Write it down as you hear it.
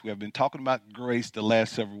We have been talking about grace the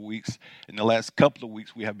last several weeks. In the last couple of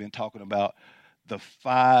weeks, we have been talking about the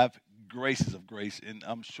five graces of grace, and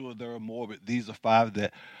I'm sure there are more, but these are five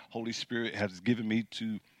that Holy Spirit has given me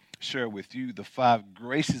to share with you. The five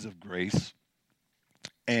graces of grace,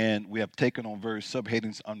 and we have taken on various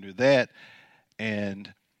subheadings under that.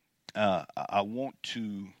 And I want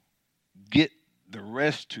to get the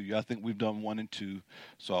rest to you. I think we've done one and two,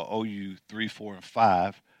 so I owe you three, four, and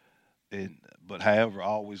five. But however, I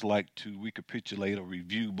always like to recapitulate or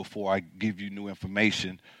review before I give you new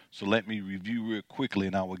information. So let me review real quickly,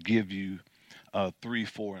 and I will give you three,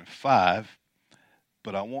 four, and five.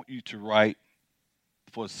 But I want you to write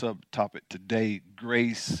for a subtopic today: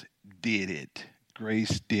 Grace did it.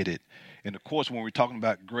 Grace did it. And of course, when we're talking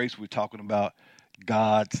about grace, we're talking about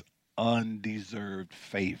God's undeserved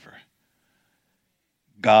favor.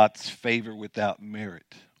 God's favor without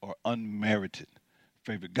merit or unmerited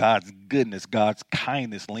favor. God's goodness, God's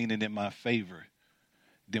kindness leaning in my favor.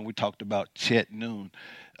 Then we talked about Chet Noon,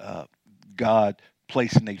 God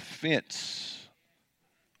placing a fence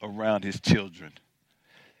around his children.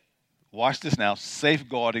 Watch this now,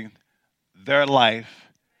 safeguarding their life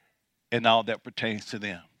and all that pertains to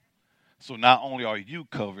them. So not only are you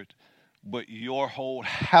covered, but your whole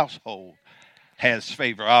household has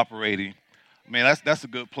favor operating. Man, that's a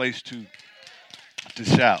good place to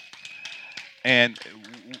shout. And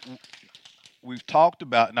we've talked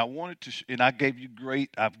about, and I wanted to, and I've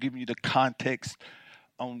given you the context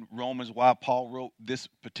on Romans, why Paul wrote this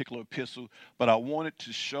particular epistle, but I wanted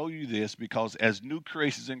to show you this because as new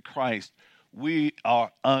creations in Christ, we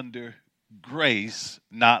are under grace,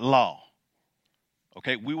 not law.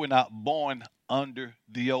 Okay, we were not born under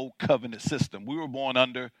the old covenant system. We were born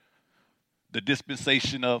under the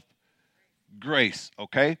dispensation of grace,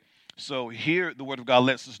 okay? So here the word of God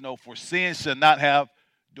lets us know, for sin shall not have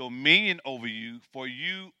dominion over you, for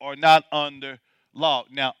you are not under law.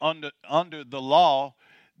 Now, under the law,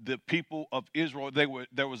 the people of Israel,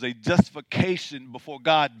 there was a justification before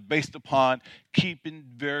God based upon keeping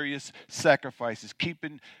various sacrifices,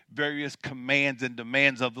 keeping various commands and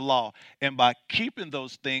demands of the law. And by keeping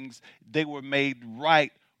those things, they were made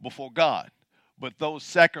right before God. But those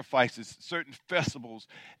sacrifices, certain festivals,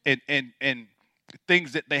 and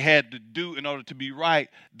things that they had to do in order to be right,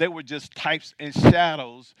 they were just types and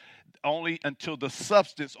shadows only until the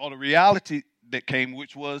substance or the reality that came,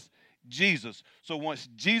 which was Jesus. So once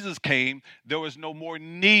Jesus came, there was no more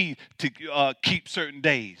need to keep certain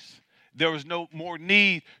days. There was no more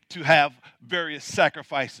need to have various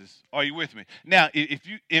sacrifices. Are you with me? Now, if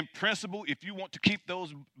you, in principle, if you want to keep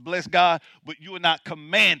those, bless God, but you are not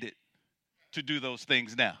commanded to do those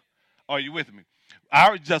things now. Are you with me?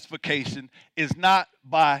 Our justification is not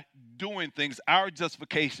by doing things. Our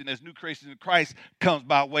justification as new creations in Christ comes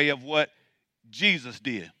by way of what Jesus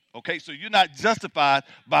did. Okay, so you're not justified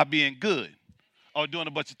by being good or doing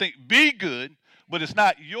a bunch of things. Be good, but it's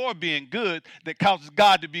not your being good that causes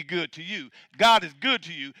God to be good to you. God is good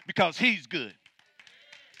to you because he's good.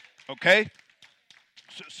 Okay?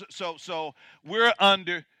 So we're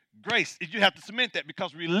under grace. You have to cement that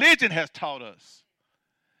because religion has taught us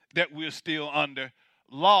that we're still under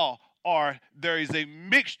law, or there is a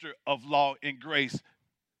mixture of law and grace.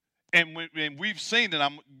 And when we've seen, and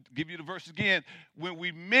I'm going to give you the verse again, when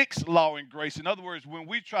we mix law and grace, in other words, when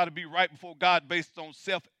we try to be right before God based on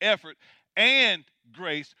self-effort and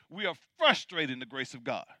grace, we are frustrating the grace of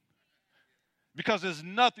God. Because there's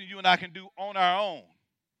nothing you and I can do on our own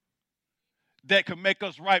that can make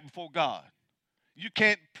us right before God. You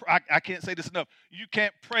can't, I can't say this enough, you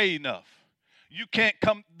can't pray enough. You can't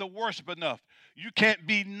come to worship enough. You can't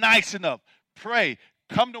be nice enough. Pray.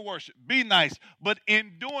 Come to worship, be nice, but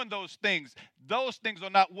in doing those things are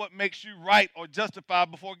not what makes you right or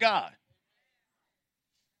justified before God.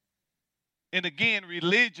 And again,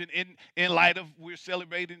 religion, in light of we're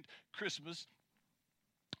celebrating Christmas,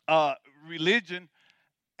 religion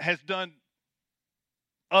has done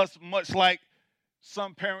us much like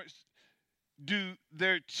some parents do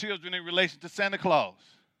their children in relation to Santa Claus.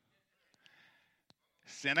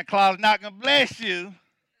 Santa Claus is not going to bless you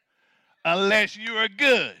unless you are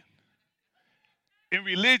good. And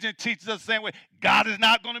religion teaches us the same way. God is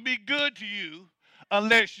not going to be good to you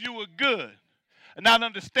unless you are good. And not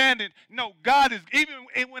understanding, no, God is, even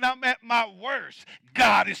when I'm at my worst,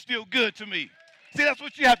 God is still good to me. See, that's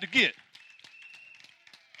what you have to get.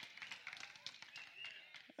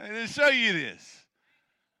 And to show you this.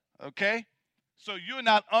 Okay? So you're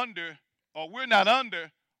not under, or we're not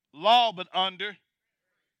under law, but under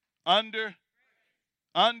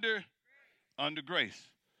grace.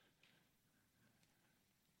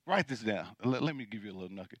 Write this down. Let me give you a little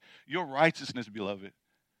nugget. Your righteousness, beloved,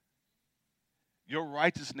 Your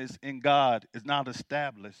righteousness in God is not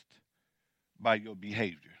established by your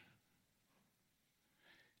behavior.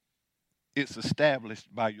 It's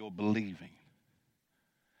established by your believing.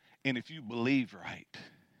 And if you believe right,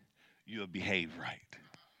 you'll behave right.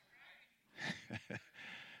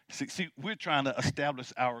 See, we're trying to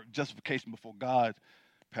establish our justification before God,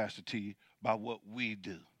 Pastor T, by what we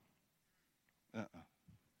do.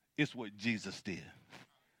 It's what Jesus did.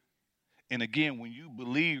 And again, when you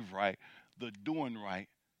believe right, the doing right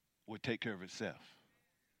will take care of itself.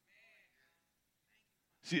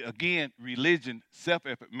 See, again, religion,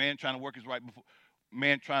 self-effort, man trying to work his right before,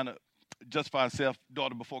 man trying to justify himself,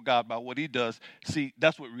 daughter before God by what he does. See,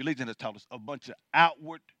 that's what religion has taught us, a bunch of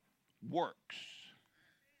outward works.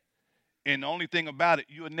 And the only thing about it,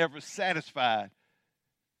 you are never satisfied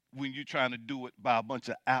when you're trying to do it by a bunch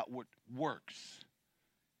of outward works.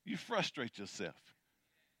 You frustrate yourself.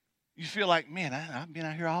 You feel like, man, I've been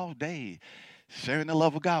out here all day sharing the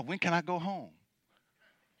love of God. When can I go home?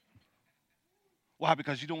 Why?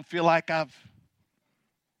 Because you don't feel like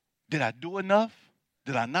did I do enough?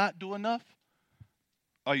 Did I not do enough?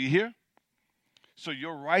 Are you here? So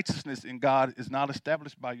your righteousness in God is not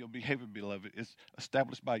established by your behavior, beloved. It's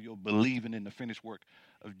established by your believing in the finished work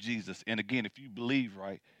of Jesus. And again, if you believe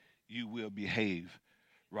right, you will behave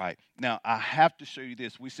right. Now, I have to show you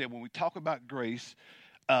this. We said when we talk about grace,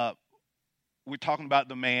 we're talking about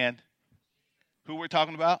the man. Who we're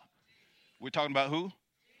talking about? We're talking about who?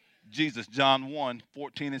 Jesus. John 1,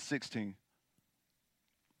 14 and 16.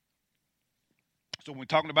 So when we're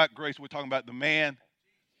talking about grace, we're talking about the man.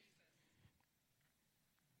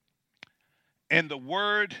 And the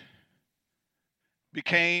Word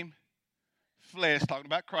became flesh, talking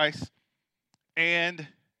about Christ, and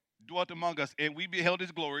dwelt among us. And we beheld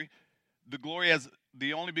his glory, the glory as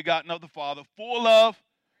the only begotten of the Father, full of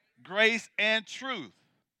grace and truth.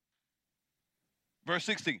 Verse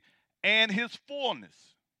 16, and his fullness,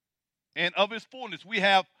 and of his fullness we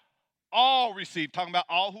have all received, talking about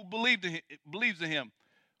all who believes in him.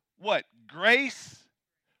 What? Grace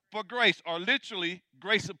for grace, or literally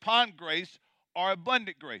grace upon grace, or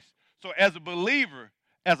abundant grace. So as a believer,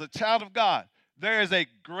 as a child of God, there is a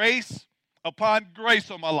grace upon grace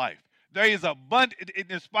on my life. There is abundant,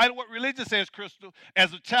 in spite of what religion says, Crystal,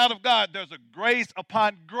 as a child of God, there's a grace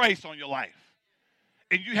upon grace on your life.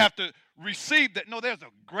 And you have to receive that. No, there's a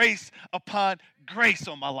grace upon grace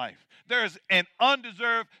on my life. There's an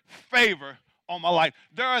undeserved favor on my life.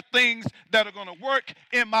 There are things that are going to work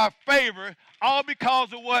in my favor all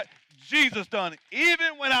because of what Jesus done.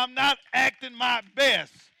 Even when I'm not acting my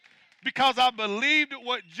best, because I believed that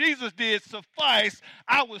what Jesus did suffice,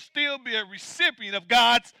 I will still be a recipient of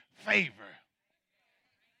God's favor.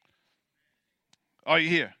 Are you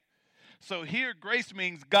here? So here, grace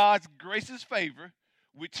means God's gracious favor,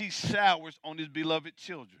 which he showers on his beloved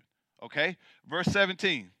children. Okay? Verse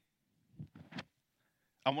 17.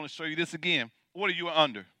 I want to show you this again. What are you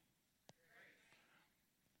under?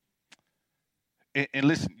 And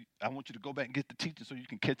listen, I want you to go back and get the teaching so you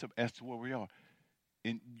can catch up as to where we are.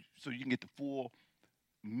 And so you can get the full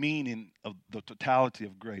meaning of the totality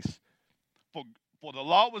of grace. For the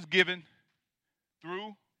law was given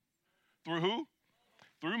through who?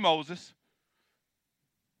 Through Moses.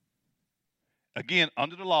 Again,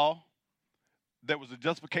 under the law, there was a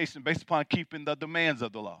justification based upon keeping the demands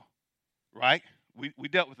of the law. Right? We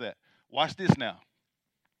dealt with that. Watch this now.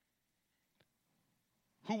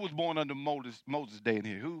 Who was born under Moses' day in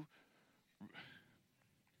here? Who?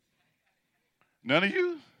 None of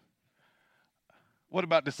you? What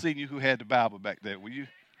about the senior who had the Bible back there? Were you?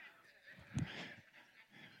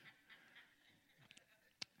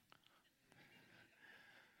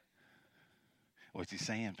 What's he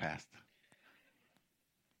saying, Pastor?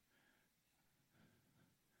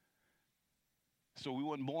 So we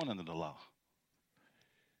weren't born under the law.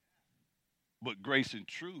 But grace and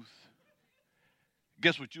truth,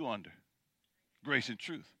 guess what you're under? Grace and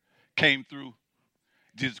truth came through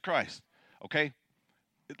Jesus Christ. Okay?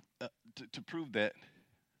 To prove that,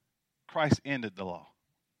 Christ ended the law.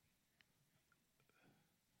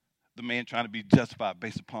 The man trying to be justified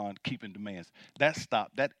based upon keeping demands. That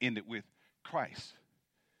stopped. That ended with Christ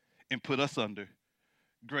and put us under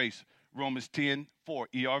grace. Romans 10:4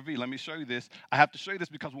 ERV. Let me show you this. I have to show you this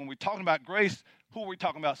because when we're talking about grace, who are we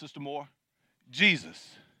talking about, Sister Moore? Jesus.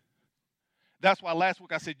 That's why last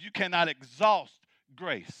week I said you cannot exhaust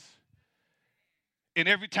grace. And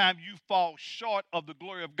every time you fall short of the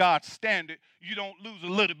glory of God's standard, you don't lose a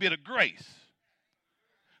little bit of grace.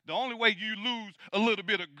 The only way you lose a little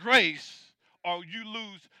bit of grace or you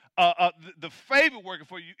lose the favor working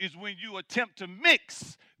for you is when you attempt to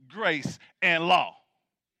mix grace and law.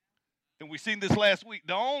 And we seen this last week.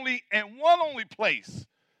 The only and one only place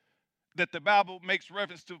that the Bible makes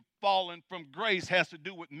reference to falling from grace has to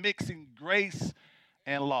do with mixing grace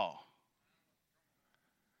and law.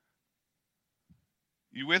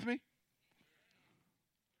 You with me?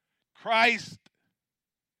 Christ.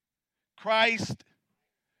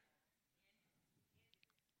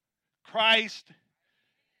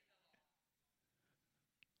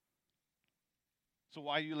 So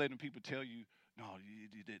why are you letting people tell you, no,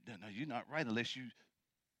 you're not right unless you,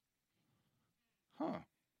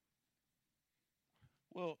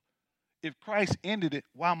 Well, if Christ ended it,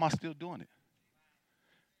 why am I still doing it?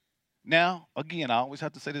 Now, again, I always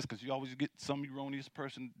have to say this because you always get some erroneous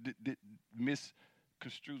person that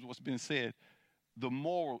misconstrues what's been said.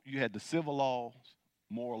 You had the civil laws,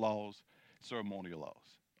 moral laws, ceremonial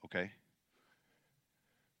laws, okay?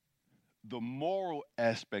 The moral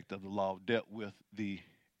aspect of the law dealt with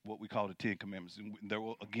what we call the Ten Commandments. And there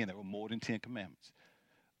were more than 10 commandments.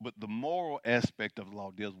 But the moral aspect of the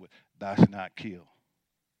law deals with thou shalt not kill.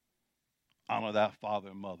 Honor thy father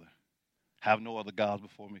and mother. Have no other gods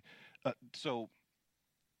before me. So,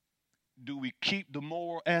 do we keep the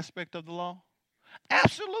moral aspect of the law?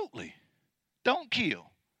 Absolutely. Don't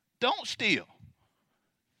kill. Don't steal.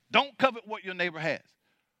 Don't covet what your neighbor has.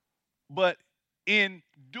 But in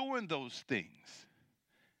doing those things,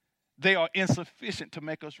 they are insufficient to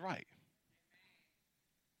make us right.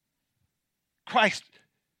 Christ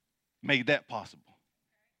made that possible.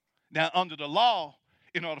 Now, under the law,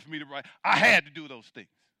 in order for me to right, I had to do those things.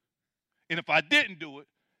 And if I didn't do it,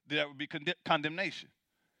 then that would be condemnation.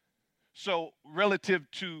 So relative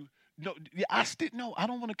to, I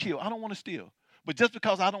don't want to kill. I don't want to steal. But just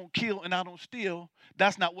because I don't kill and I don't steal,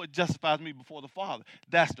 that's not what justifies me before the Father.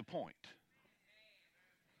 That's the point.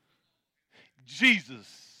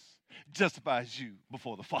 Jesus justifies you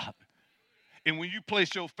before the Father. And when you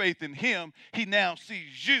place your faith in him, he now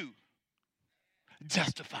sees you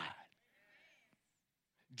justified.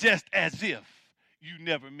 Just as if you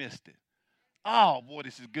never missed it. Oh, boy,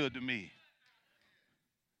 this is good to me.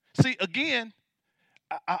 See, again,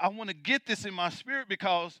 I want to get this in my spirit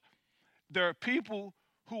because there are people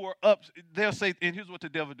who are up. They'll say, and here's what the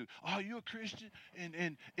devil do. Oh, you're a Christian,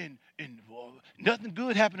 and well, nothing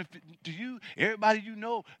good happened to you. Everybody you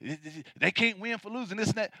know, they can't win for losing this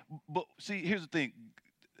and that. But see, here's the thing.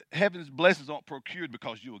 Heaven's blessings aren't procured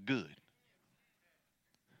because you are good.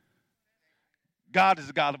 God is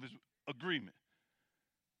a God of his agreement.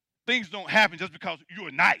 Things don't happen just because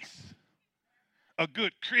you're nice. A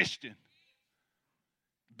good Christian.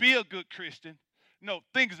 Be a good Christian. No,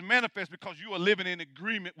 things manifest because you are living in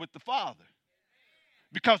agreement with the Father.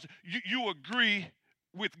 Because you agree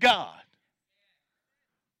with God.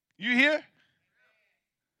 You hear?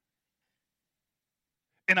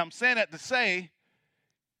 And I'm saying that to say,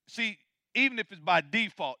 see, even if it's by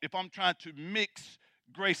default, if I'm trying to mix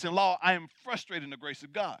grace and law, I am frustrating the grace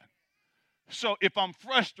of God. So if I'm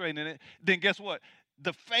frustrating it, then guess what?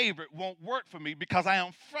 The favorite won't work for me because I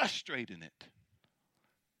am frustrating it.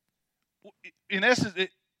 In essence,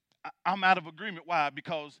 I'm out of agreement. Why?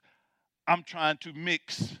 Because I'm trying to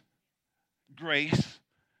mix grace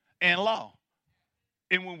and law.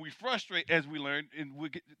 And when we frustrate, as we learned, and we'll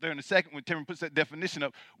get there in a second when Tim puts that definition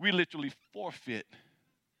up, we literally forfeit.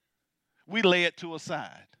 We lay it to a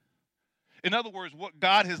side. In other words, what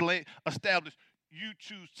God has established, you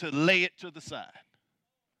choose to lay it to the side.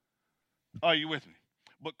 Are you with me?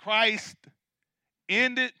 But Christ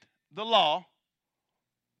ended the law.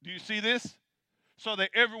 Do you see this? So that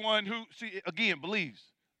everyone who, believes,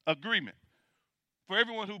 agreement. For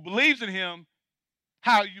everyone who believes in him,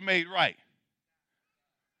 how are you made right?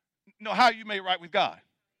 No, how are you made right with God?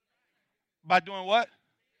 By doing what?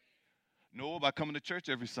 No, by coming to church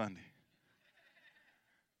every Sunday.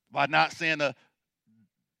 By not saying a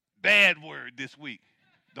bad word this week.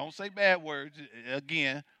 Don't say bad words.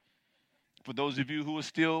 Again, for those of you who are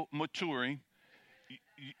still maturing,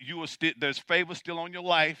 you are still, there's favor still on your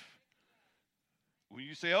life. When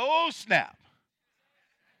you say, oh, snap,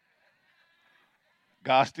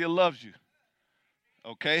 God still loves you.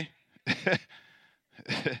 Okay?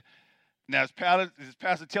 Now, is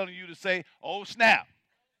Pastor telling you to say, oh, snap?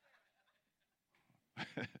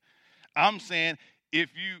 I'm saying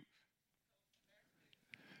if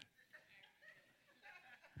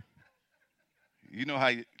you know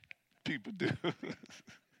how people do.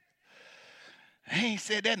 I ain't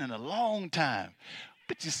said that in a long time,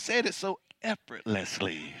 but you said it so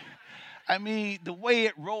effortlessly. I mean, the way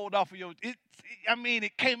it rolled off of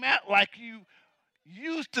it came out like you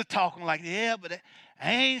used to talking like, yeah, but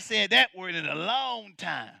I ain't said that word in a long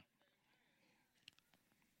time.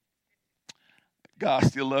 God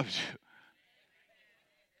still loves you.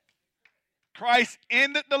 Christ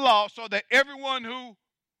ended the law so that everyone who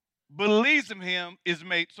believes in him is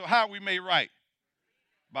made. So how are we made right?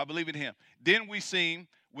 By believing in him. Then we see,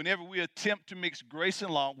 whenever we attempt to mix grace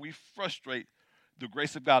and law, we frustrate the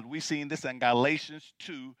grace of God. We see this in Galatians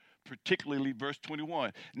 2, particularly verse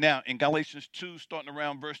 21. Now, in Galatians 2, starting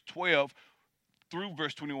around verse 12 through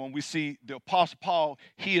verse 21, we see the Apostle Paul,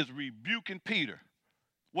 he is rebuking Peter.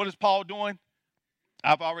 What is Paul doing?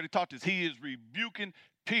 I've already talked this. He is rebuking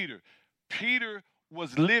Peter. Peter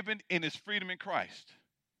was living in his freedom in Christ.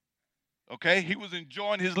 Okay? He was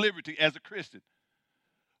enjoying his liberty as a Christian.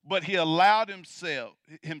 But he allowed himself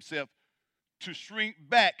to shrink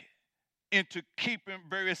back into keeping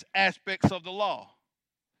various aspects of the law.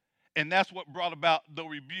 And that's what brought about the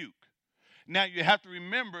rebuke. Now, you have to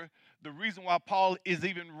remember the reason why Paul is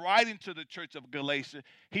even writing to the church of Galatia.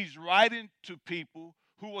 He's writing to people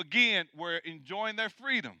who, again, were enjoying their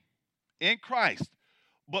freedom in Christ.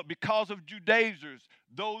 But because of Judaizers,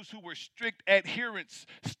 those who were strict adherents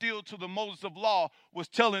still to the Moses of law, was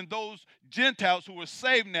telling those Gentiles who were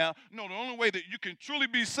saved now, no, the only way that you can truly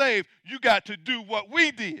be saved, you got to do what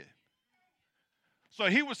we did. So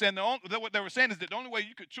he was saying, what they were saying is that the only way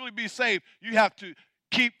you could truly be saved, you have to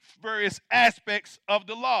keep various aspects of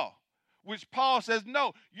the law. Which Paul says,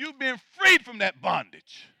 no, you've been freed from that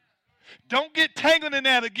bondage. Don't get tangled in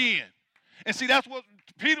that again. And see, that's what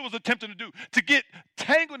Peter was attempting to do, to get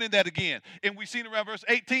tangled in that again. And we see around verse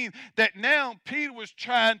 18 that now Peter was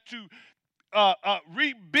trying to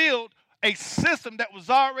rebuild a system that was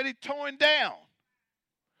already torn down.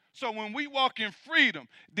 So when we walk in freedom,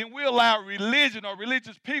 then we allow religion or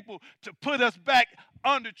religious people to put us back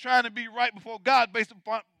under trying to be right before God based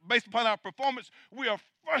upon our performance. We are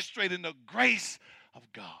frustrating the grace of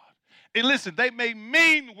God. And listen, they may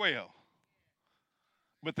mean well,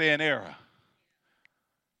 but they're in error.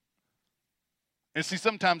 And see,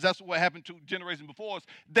 sometimes that's what happened to generations before us.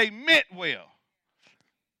 They meant well,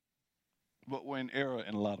 but we're in error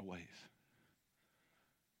in a lot of ways.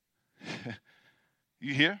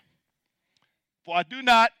 You hear? For I do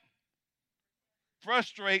not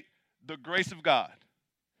frustrate the grace of God.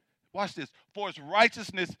 Watch this. For its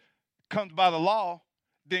righteousness comes by the law,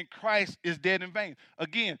 then Christ is dead in vain.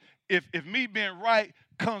 Again, if me being right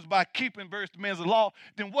comes by keeping various demands of the law,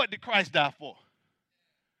 then what did Christ die for?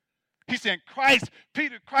 He's saying Christ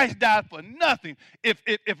died for nothing if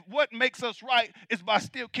what makes us right is by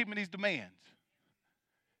still keeping these demands.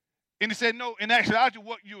 And he said, no, in actuality,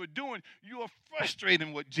 what you are doing, you are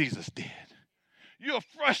frustrating what Jesus did. You are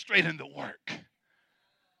frustrating the work.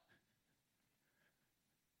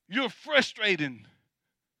 You're frustrating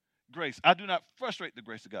grace. I do not frustrate the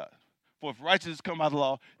grace of God. For if righteousness come out of the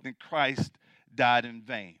law, then Christ died in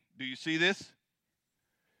vain. Do you see this?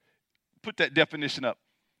 Put that definition up.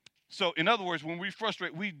 So, in other words, when we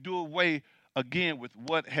frustrate, we do away again with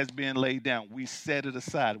what has been laid down. We set it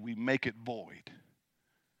aside. We make it void.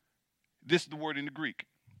 This is the word in the Greek.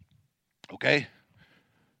 Okay?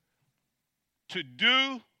 To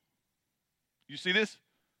do, you see this?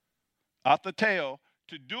 Athateo,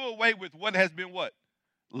 to do away with what has been what?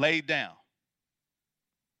 Laid down.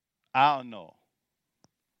 I'll know.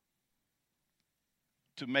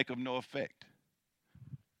 To make of no effect.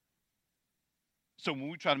 So when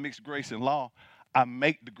we try to mix grace and law, I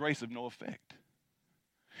make the grace of no effect.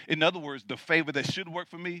 In other words, the favor that should work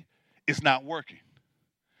for me is not working.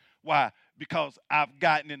 Why? Because I've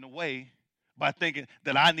gotten in the way by thinking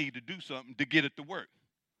that I need to do something to get it to work.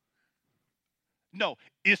 No,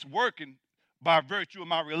 it's working by virtue of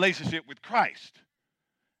my relationship with Christ.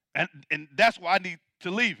 And that's why I need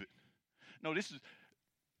to leave it. No,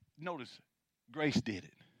 notice, grace did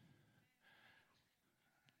it.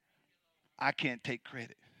 I can't take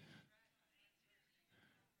credit.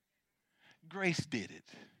 Grace did it.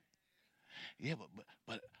 Yeah,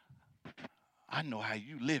 but I know how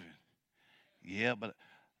you living. Yeah,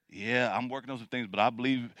 I'm working on some things, but I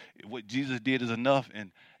believe what Jesus did is enough,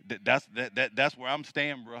 and that's where I'm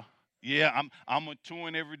staying, bro. Yeah, I'm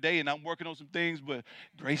maturing every day, and I'm working on some things, but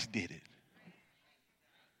grace did it.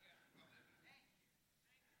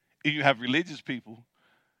 And you have religious people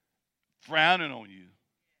frowning on you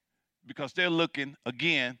because they're looking,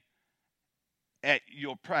 again, at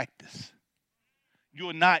your practice.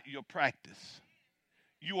 You're not your practice.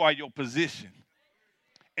 You are your position.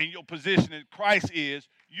 And your position in Christ is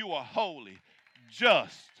you are holy,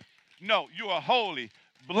 just. No, you are holy,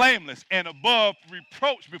 blameless, and above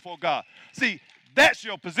reproach before God. See, that's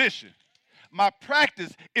your position. My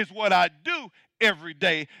practice is what I do every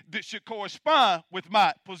day that should correspond with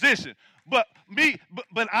my position. But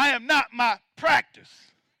I am not my practice.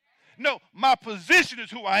 No, my position is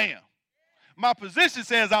who I am. My position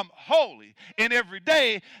says I'm holy. And every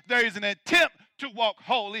day there is an attempt to walk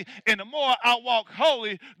holy. And the more I walk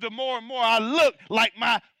holy, the more and more I look like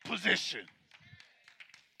my position.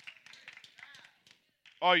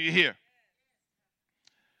 Are you here?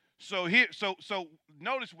 So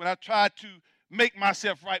notice when I try to make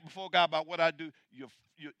myself right before God about what I do, you're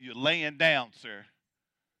laying down, sir,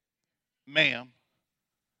 ma'am,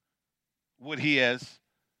 what he has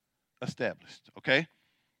established. Okay?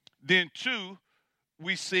 Then two,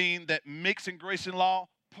 we seen that mixing grace and law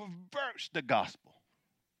perverts the gospel.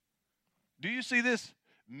 Do you see this?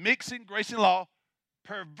 Mixing grace and law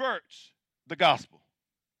perverts the gospel.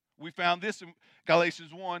 We found this in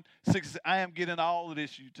Galatians 1:6. I am getting all of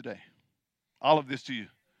this to you today. All of this to you.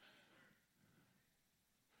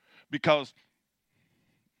 Because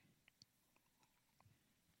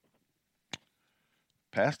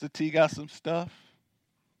Pastor T got some stuff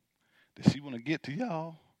that she want to get to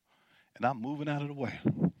y'all, and I'm moving out of the way.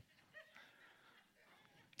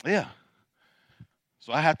 Yeah.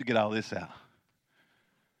 So I have to get all this out.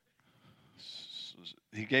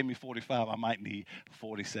 He gave me 45. I might need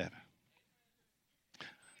 47.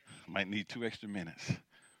 Might need 2 extra minutes.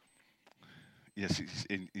 Yes,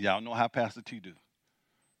 and y'all know how Pastor T do.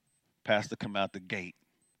 Pastor come out the gate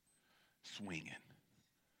swinging.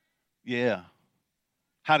 Yeah.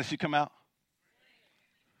 How did she come out?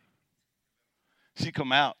 She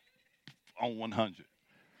come out on 100.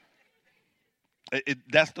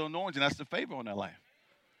 That's the anointing. That's the favor on that life.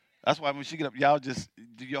 That's why when she get up, y'all just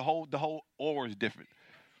the whole aura is different.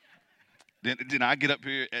 Then I get up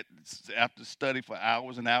here after study for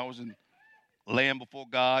hours and hours and laying before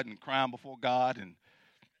God and crying before God and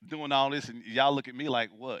doing all this, and y'all look at me like,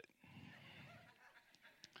 what?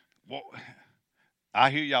 Well, I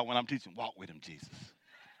hear y'all when I'm teaching, walk with him, Jesus.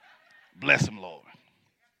 Bless him, Lord.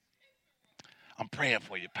 I'm praying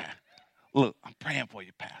for you, Pastor. Look, I'm praying for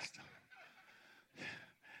you, Pastor.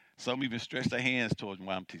 Some even stretch their hands towards me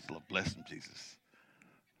while I'm teaching. Lord, bless him, Jesus.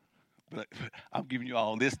 But I'm giving you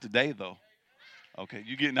all this today, though. Okay,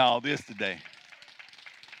 you're getting all this today.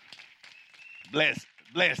 Bless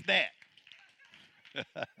that.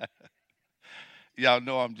 Y'all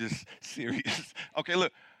know I'm just serious. Okay,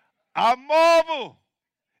 look, I marvel.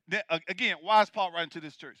 That, again, why is Paul writing to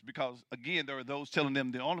this church? Because, again, there are those telling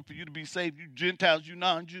them that only for you to be saved, you Gentiles, you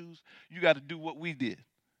non-Jews, you got to do what we did.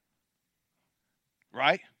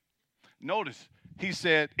 Right? Notice, he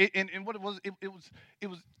said, and what it was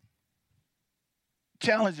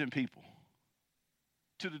challenging people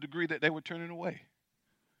to the degree that they were turning away.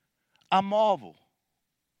 I marvel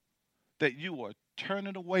that you are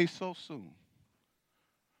turning away so soon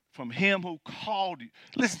from him who called you.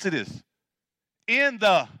 Listen to this. We're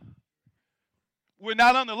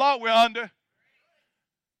not under law, we're under.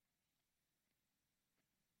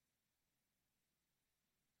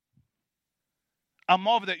 I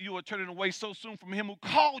marvel that you are turning away so soon from him who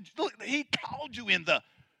called you. Look, he called you in the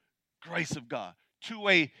grace of God to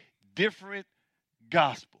a different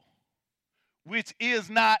gospel, which is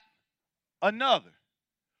not another.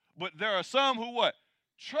 But there are some who what?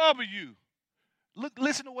 Trouble you. Look,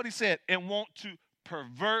 listen to what he said, and want to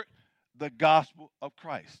pervert the gospel of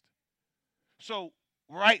Christ. So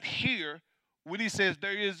right here, when he says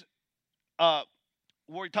there is,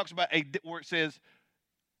 where he talks about where it says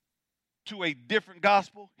to a different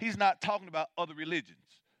gospel, he's not talking about other religions.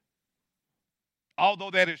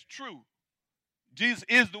 Although that is true, Jesus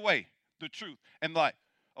is the way, the truth, and life.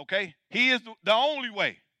 Okay, he is the only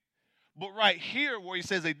way. But right here, where he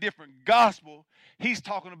says a different gospel, he's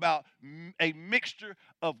talking about a mixture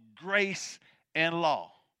of grace and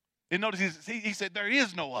law. And notice he said there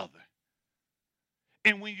is no other.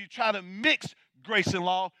 And when you try to mix grace and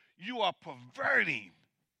law, you are perverting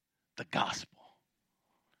the gospel.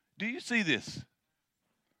 Do you see this?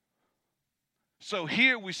 So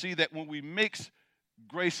here we see that when we mix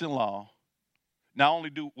grace and law, not only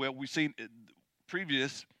we see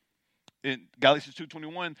previous in Galatians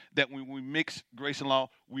 2:21 that when we mix grace and law,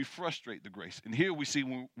 we frustrate the grace. And here we see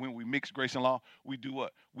when we mix grace and law, we do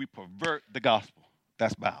what? We pervert the gospel.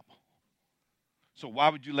 That's Bible. So why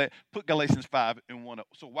would you put Galatians 5:1 up?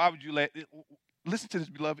 So why would you listen to this,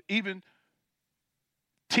 beloved, even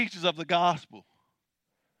teachers of the gospel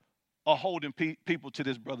are holding people to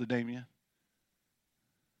this, Brother Damien.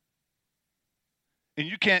 And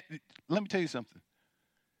you can't, let me tell you something.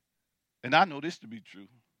 And I know this to be true.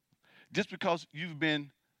 Just because you've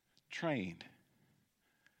been trained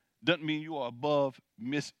doesn't mean you are above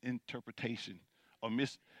misinterpretation or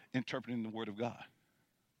misinterpreting the word of God.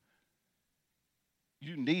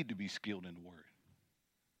 You need to be skilled in the word.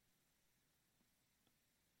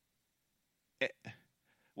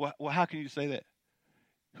 Well, how can you say that?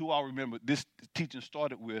 Who all remember this teaching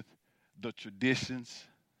started with the traditions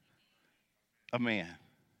of man.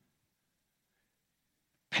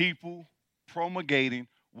 People promulgating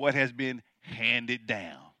what has been handed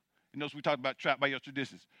down. You know, so we talked about trapped by your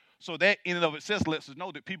traditions. So that in and of itself lets us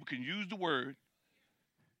know that people can use the word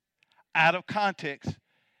out of context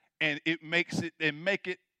and it makes it and make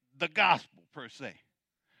it the gospel per se.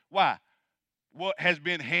 Why? What has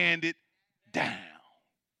been handed down.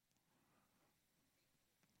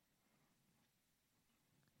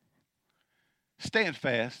 Stand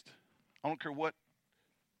fast. I don't care what.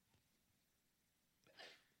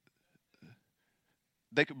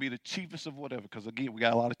 They could be the chiefest of whatever, because again, we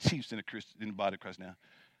got a lot of chiefs in the body of Christ now.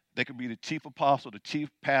 They could be the chief apostle, the chief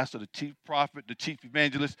pastor, the chief prophet, the chief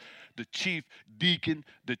evangelist, the chief deacon,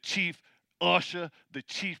 the chief usher, the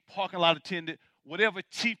chief parking lot attendant, whatever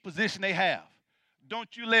chief position they have.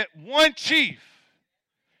 Don't you let one chief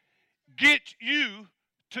get you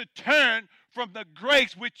to turn from the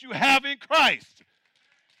grace which you have in Christ.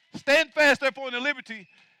 Stand fast, therefore, in the liberty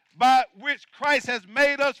by which Christ has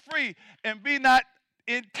made us free, and be not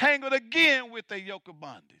entangled again with a yoke of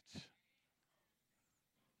bondage.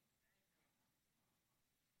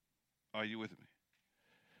 Are you with me?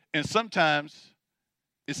 And sometimes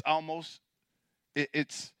it's almost,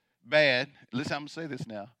 it's bad. Listen, I'm going to say this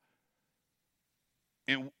now.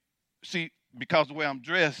 And see, because of the way I'm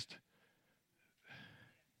dressed,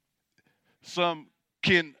 some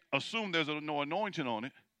can assume there's no anointing on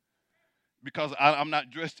it because I'm not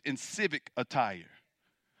dressed in civic attire.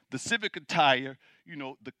 The civic attire, you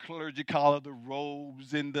know, the clergy collar, the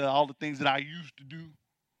robes, and all the things that I used to do,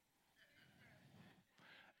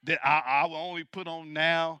 that I will only put on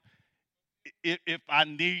now if I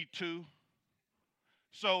need to.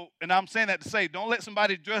 So, and I'm saying that to say, don't let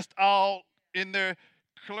somebody dressed all in their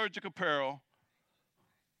clerical apparel,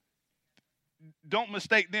 don't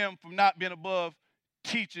mistake them from not being above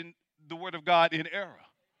teaching the word of God in error.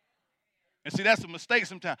 And see, that's a mistake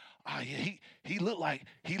sometimes. Oh yeah, he looked like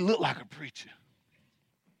a preacher.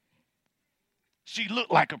 She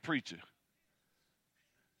looked like a preacher.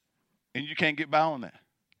 And you can't get by on that.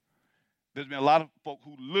 There's been a lot of folk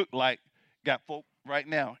who look like got folk right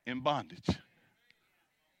now in bondage.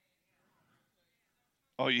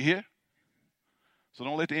 Oh, you hear? So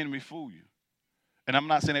don't let the enemy fool you. And I'm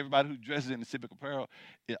not saying everybody who dresses in the civic apparel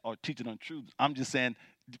are teaching untruths. I'm just saying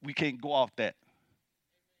we can't go off that.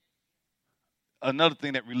 Another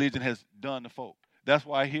thing that religion has done to folk. That's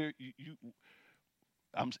why I hear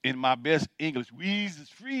I'm in my best English.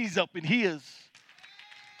 Freeze up in his.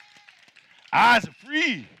 Eyes are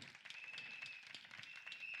free.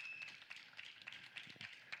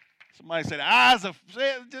 Somebody said, eyes are,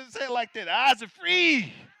 just say it like that. Eyes are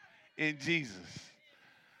free in Jesus.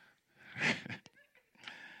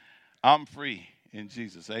 I'm free in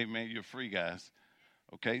Jesus. Amen. You're free, guys.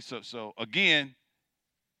 Okay, so again,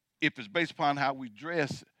 if it's based upon how we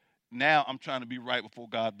dress, now I'm trying to be right before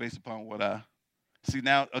God based upon what I see.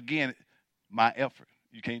 Now, again, my effort.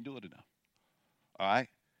 You can't do it enough. All right?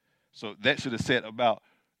 So that should have said about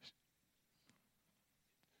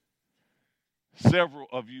several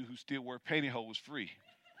of you who still wear pantyhose free.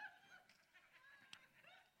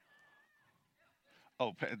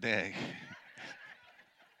 Oh, dang.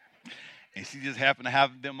 And she just happened to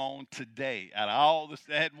have them on today. Out of all this,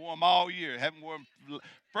 I hadn't worn them all year. Haven't worn them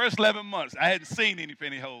first 11 months. I hadn't seen any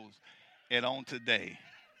pantyhose. And on today,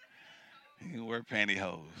 you can wear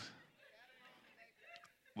pantyhose.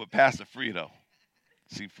 But Pastor free though.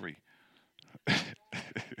 She free.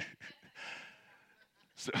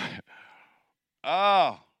 So,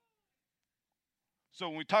 so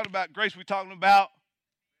when we talk about grace, we're talking about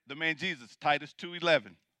the man Jesus, Titus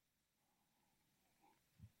 2:11.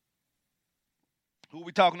 Who are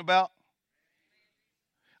we talking about?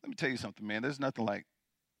 Let me tell you something, man. There's nothing like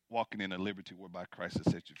walking in a liberty whereby Christ has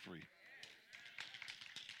set you free.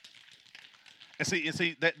 And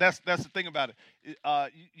see, that's the thing about it.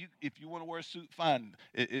 If you want to wear a suit, fine.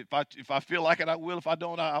 If I feel like it, I will. If I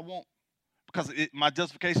don't, I won't. Because my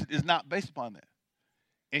justification is not based upon that.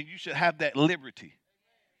 And you should have that liberty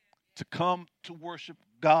to come to worship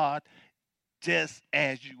God just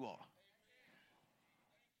as you are.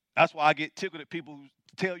 That's why I get tickled at people who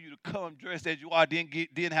tell you to come dressed as you are,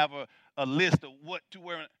 then have a list of what to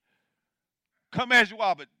wear. Come as you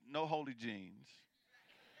are, but no holy jeans,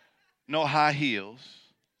 no high heels,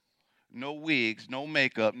 no wigs, no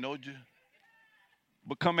makeup,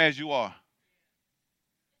 but come as you are.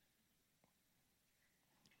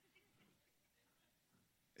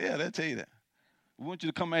 Yeah, they'll tell you that. We want you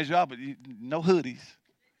to come as you are, but no hoodies,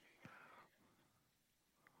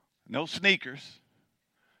 no sneakers,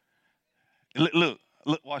 Look,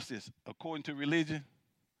 watch this. According to religion,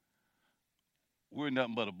 we're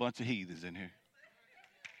nothing but a bunch of heathens in here.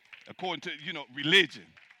 According to, religion.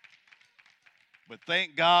 But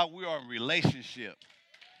thank God we are in relationship.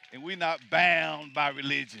 And we're not bound by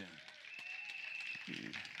religion.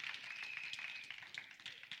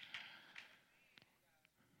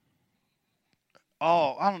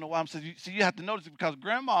 Oh, I don't know why I'm saying. See, you have to notice it because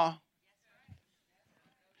grandma,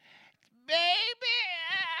 baby,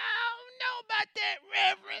 I don't know about that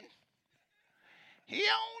reverend. He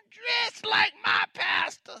don't dress like my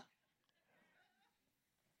pastor.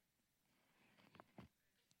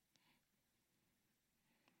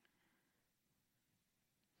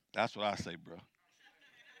 That's what I say, bro.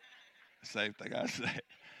 Same thing I say.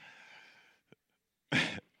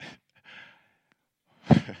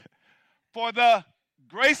 For the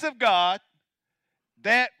grace of God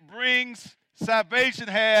that brings salvation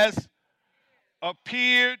has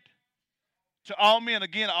appeared to all men.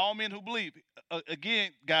 Again, all men who believe.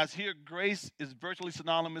 Again, guys, here grace is virtually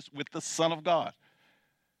synonymous with the Son of God.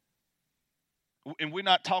 And we're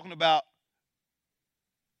not talking about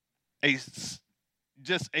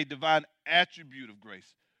just a divine attribute of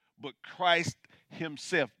grace, but Christ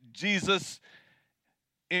himself, Jesus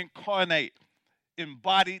incarnate,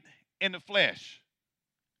 embodied in the flesh.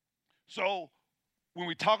 So when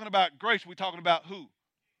we're talking about grace, we're talking about who?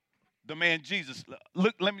 The man Jesus.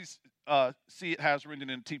 Look, let me see it how it's written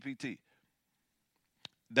in the TPT.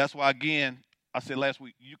 That's why, again, I said last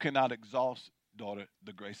week, you cannot exhaust, daughter,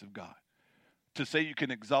 the grace of God. To say you can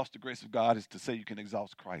exhaust the grace of God is to say you can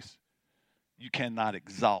exhaust Christ. You cannot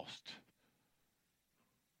exhaust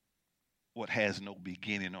what has no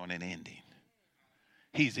beginning or an ending.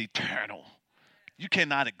 He's eternal. You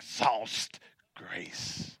cannot exhaust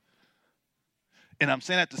grace. And I'm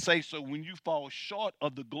saying that to say, so when you fall short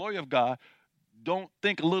of the glory of God, don't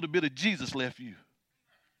think a little bit of Jesus left you.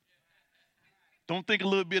 Don't think a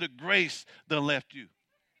little bit of grace that left you.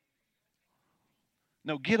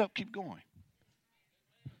 No, get up, keep going.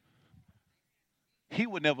 He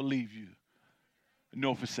would never leave you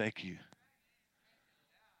nor forsake you.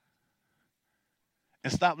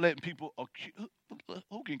 And stop letting people accuse.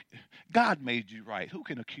 God made you right. Who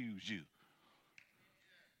can accuse you?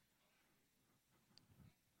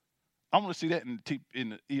 I want to see that in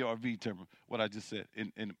the ERV term, what I just said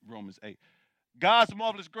in Romans 8. God's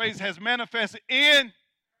marvelous grace has manifested in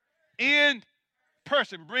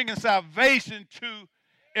person, bringing salvation to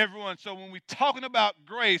everyone. So when we're talking about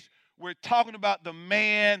grace, we're talking about the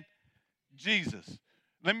man Jesus.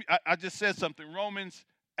 I just said something. Romans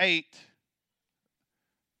 8.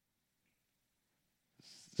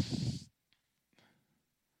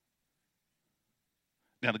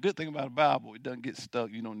 Now, the good thing about the Bible, it doesn't get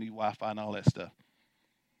stuck. You don't need Wi-Fi and all that stuff.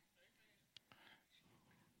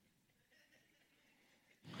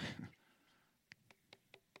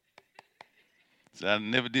 So I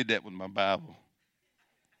never did that with my Bible.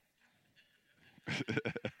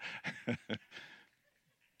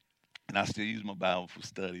 And I still use my Bible for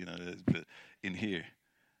study, but in here.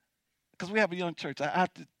 Because we have a young church. I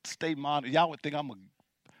have to stay modern. Y'all would think I'm a...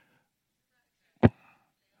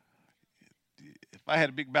 If I had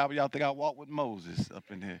a big Bible, y'all think I walked with Moses up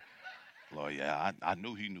in here. Lord, yeah, I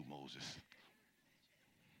knew he knew Moses.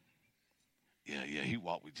 Yeah, he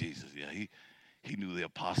walked with Jesus. Yeah, he knew the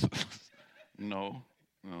apostles. No.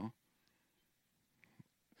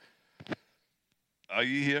 Are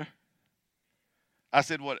you here? I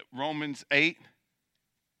said what? Romans 8?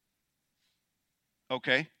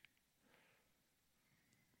 Okay.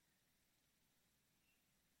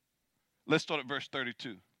 Let's start at verse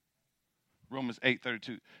 32. Romans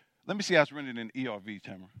 8:32. Let me see how it's rendered in ERV,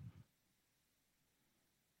 Tamara.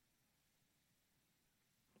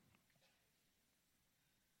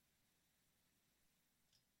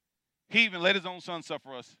 He even let his own son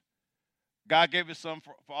suffer us. God gave his son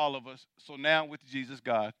for all of us. So now with Jesus,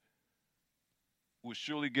 God will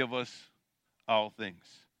surely give us all things.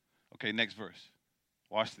 Okay, next verse.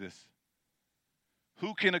 Watch this.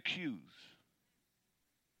 Who can accuse?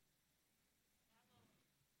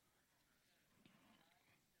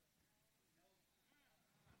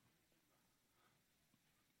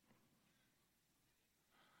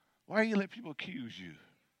 Why do you let people accuse you?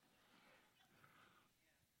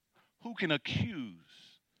 Who can accuse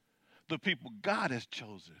the people God has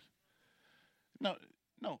chosen? No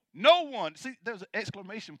one. See, there's an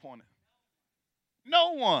exclamation point.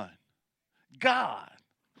 No one. God.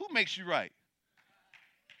 Who makes you right?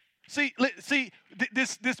 See,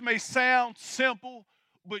 this may sound simple,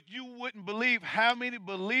 but you wouldn't believe how many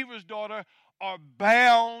believers, daughter, are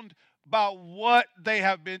bound by what they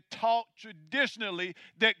have been taught traditionally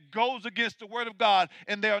that goes against the word of God,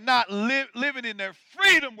 and they are not living in their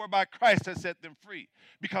freedom whereby Christ has set them free,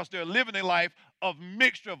 because they're living a life of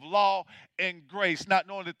mixture of law and grace, not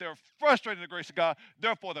knowing that they're frustrated in the grace of God,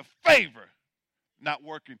 therefore the favor not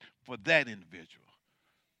working for that individual.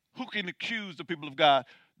 Who can accuse the people of God,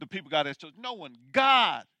 the people God has chosen? No one.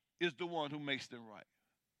 God is the one who makes them right.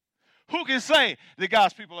 Who can say that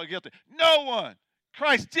God's people are guilty? No one.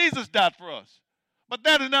 Christ Jesus died for us. But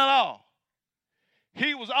that is not all.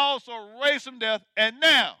 He was also raised from death, and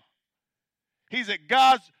now he's at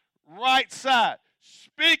God's right side,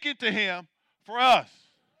 speaking to him for us.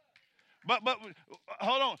 But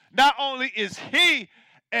hold on. Not only is he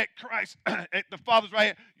at Christ, at the Father's right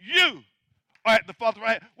hand, you are at the Father's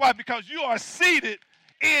right hand. Why? Because you are seated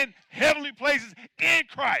in heavenly places in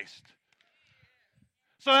Christ.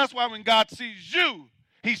 So that's why when God sees you,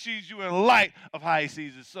 he sees you in light of how he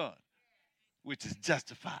sees his son, which is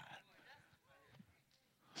justified.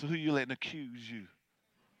 So who you letting accuse you?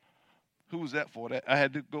 Who was that for? That I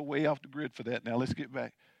had to go way off the grid for that. Now let's get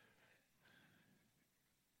back.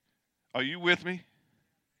 Are you with me?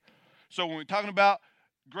 So when we're talking about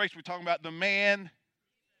grace, we're talking about the man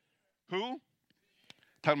who?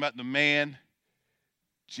 Talking about the man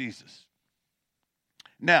Jesus.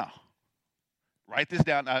 Now, write this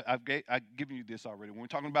down. I've given you this already. When we're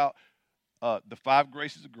talking about the 5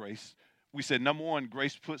 graces of grace, we said, number 1,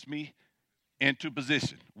 grace puts me into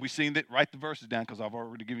position. We've seen that. Write the verses down because I've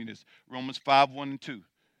already given you this. Romans 5, 1 and 2.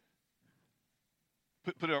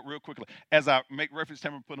 Put it up real quickly. As I make reference to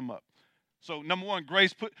them, put them up. So number 1,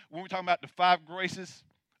 grace when we're talking about the 5 graces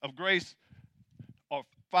of grace, or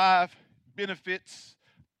 5 benefits,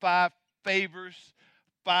 5 favors,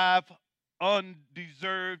 5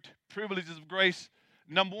 undeserved privileges of grace.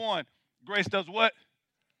 Number 1, grace does what?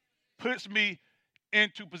 Puts me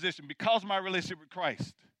into position. Because of my relationship with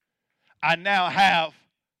Christ, I now have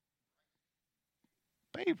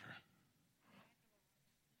favor.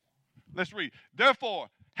 Let's read. Therefore,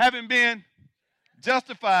 having been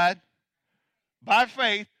justified by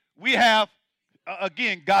faith, we have,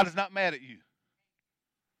 again, God is not mad at you.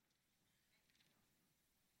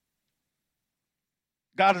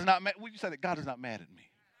 God is not mad. Would you say that God is not mad at me?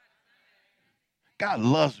 God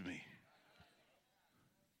loves me.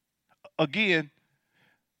 Again,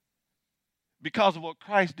 because of what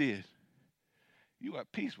Christ did, you are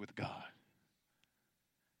at peace with God.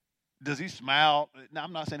 Does he smile? Now,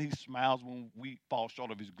 I'm not saying he smiles when we fall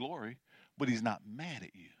short of his glory, but he's not mad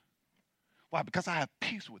at you. Why? Because I have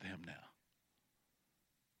peace with him now.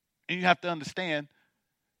 And you have to understand,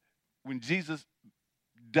 when Jesus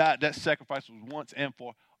died, that sacrifice was once and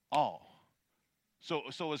for all. So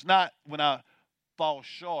it's not when I fall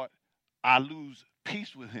short, I lose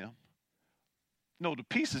peace with him. No, the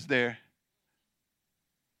peace is there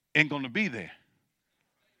and going to be there.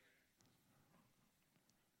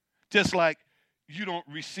 Just like you don't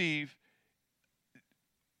receive,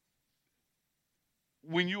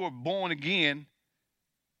 when you are born again,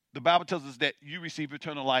 the Bible tells us that you receive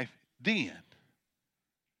eternal life then.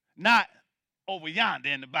 Not over yonder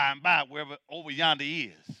in the by and by, wherever over yonder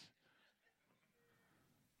is.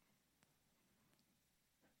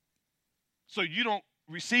 So you don't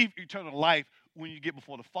receive eternal life when you get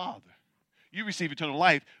before the Father. You receive eternal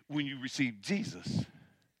life when you receive Jesus.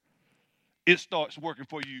 It starts working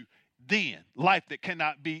for you then. Life that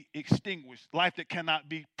cannot be extinguished. Life that cannot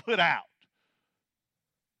be put out.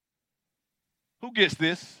 Who gets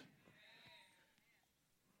this?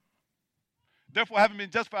 Therefore, having been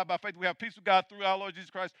justified by faith, we have peace with God through our Lord Jesus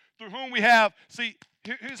Christ, through whom we have,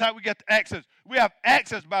 here's how we get the access. We have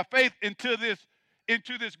access by faith into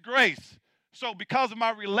this grace. So because of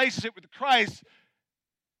my relationship with Christ,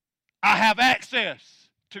 I have access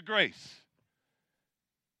to grace.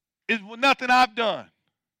 It's nothing I've done.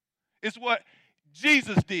 It's what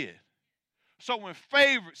Jesus did. So when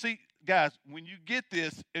favor, guys, when you get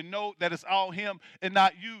this and know that it's all him and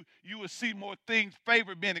not you, you will see more things,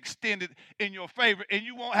 favor being extended in your favor, and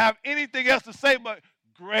you won't have anything else to say but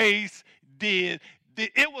grace did.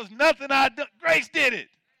 It was nothing I done. Grace did it.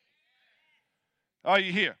 Are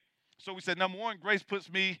you here? So we said, number 1, grace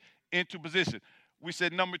puts me into position. We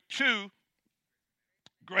said, number 2,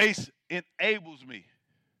 grace enables me.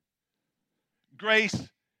 Grace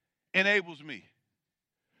enables me.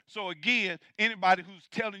 So again, anybody who's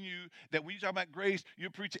telling you that when you talk about grace, you're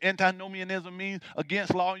preaching antinomianism, means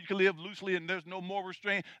against law, you can live loosely and there's no more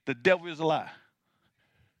restraint, the devil is a lie.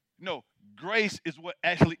 No, grace is what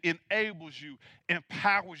actually enables you,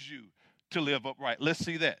 empowers you to live upright. Let's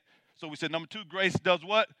see that. So we said number 2, grace does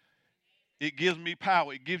what? It gives me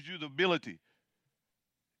power. It gives you the ability.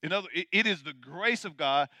 It is the grace of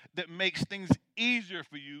God that makes things easier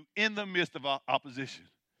for you in the midst of opposition.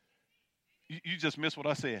 You just missed what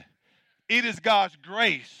I said. It is God's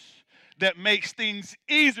grace that makes things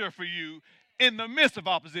easier for you in the midst of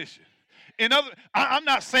opposition. I'm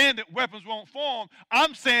not saying that weapons won't form.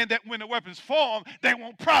 I'm saying that when the weapons form, they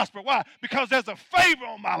won't prosper. Why? Because there's a favor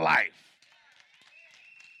on my life.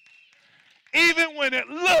 Even when it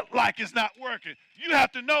looked like it's not working, you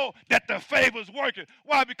have to know that the favor is working.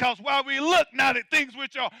 Why? Because while we look not at things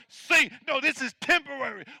which are seen, no, this is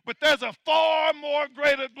temporary, but there's a far more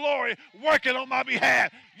greater glory working on my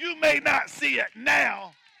behalf. You may not see it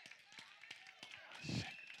now,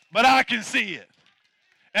 but I can see it.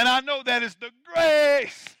 And I know that it's the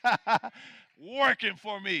grace working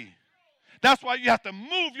for me. That's why you have to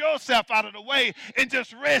move yourself out of the way and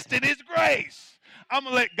just rest in his grace. I'm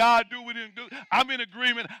going to let God do what he do. I'm in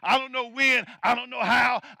agreement. I don't know when. I don't know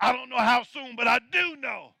how. I don't know how soon, but I do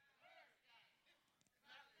know.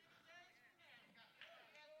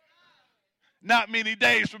 Not many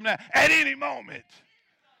days from now. At any moment.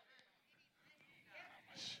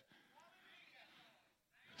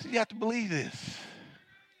 So you have to believe this.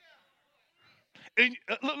 And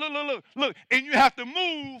look. And you have to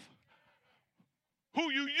move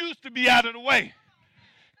who you used to be out of the way.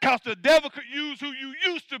 Because the devil could use who you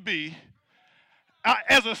used to be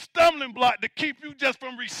as a stumbling block to keep you just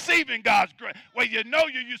from receiving God's grace. Well, you know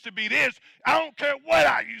you used to be this. I don't care what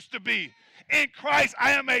I used to be. In Christ,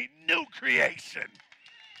 I am a new creation.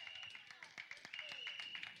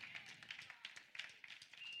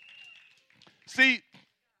 See,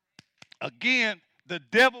 again, the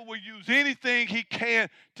devil will use anything he can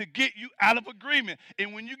to get you out of agreement.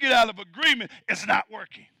 And when you get out of agreement, it's not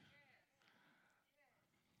working.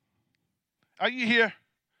 Are you here?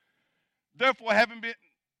 Therefore, having been,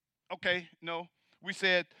 okay, no. We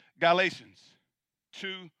said Galatians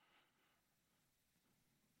 2.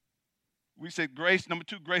 We said grace. Number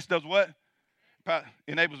 2, grace does what?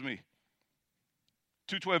 Enables me.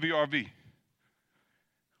 2:12 ERV.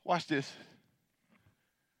 Watch this.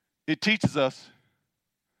 It teaches us.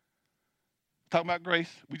 Talking about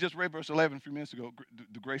grace. We just read verse 11 a few minutes ago.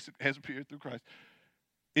 The grace has appeared through Christ.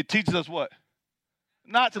 It teaches us what?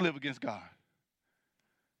 Not to live against God.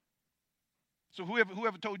 So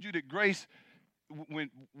whoever told you that grace, when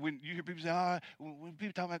you hear people say, when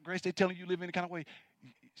people talk about grace, they're telling you live any kind of way.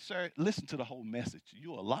 Sir, listen to the whole message.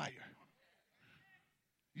 You're a liar.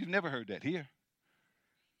 You've never heard that here.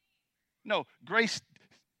 No, grace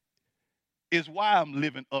is why I'm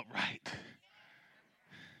living upright.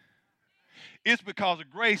 It's because of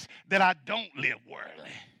grace that I don't live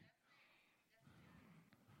worldly.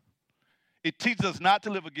 It teaches us not to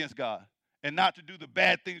live against God and not to do the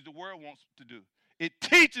bad things the world wants to do. It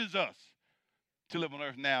teaches us to live on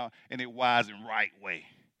earth now in a wise and right way,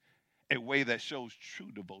 a way that shows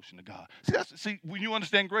true devotion to God. See, when you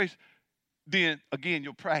understand grace, then, again,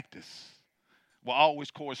 your practice will always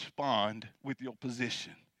correspond with your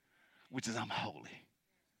position, which is I'm holy,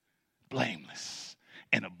 blameless,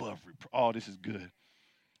 and above reproach. Oh, this is good.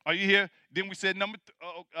 Are you here? Then we said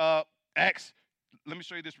Acts. Let me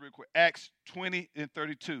show you this real quick. Acts 20 and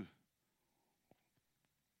 32.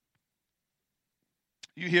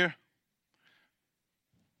 You here?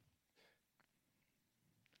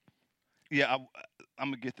 Yeah,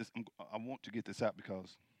 I'm gonna get this. I want to get this out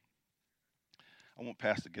because I want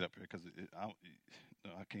Pastor to get up here because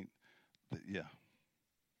I can't. Yeah,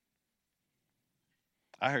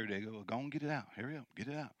 I heard they go and get it out. Hurry up, get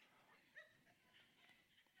it out.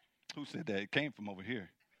 Who said that? It came from over here.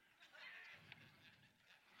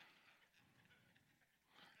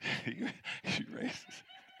 You racist.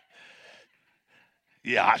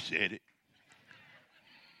 Yeah, I said it.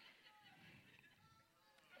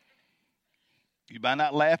 You better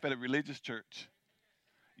not laugh at a religious church.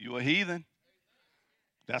 You're a heathen.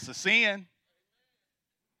 That's a sin.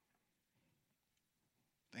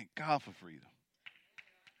 Thank God for freedom.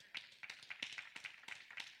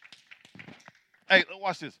 Hey,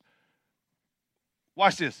 watch this.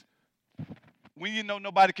 Watch this. When you know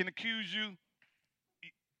nobody can accuse you,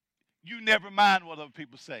 you never mind what other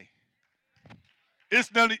people say. It's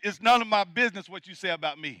none of my business what you say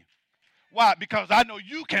about me. Why? Because I know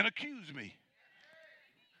you can accuse me.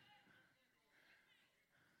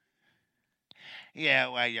 Yeah,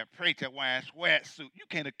 well, your preacher wearing a sweatsuit. You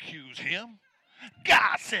can't accuse him.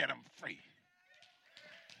 God set him free.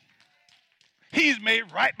 He's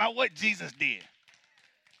made right by what Jesus did.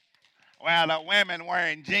 Well, the women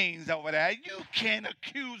wearing jeans over there, you can't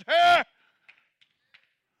accuse her.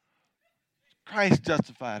 Christ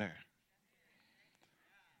justified her.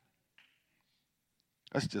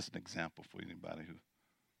 That's just an example for anybody who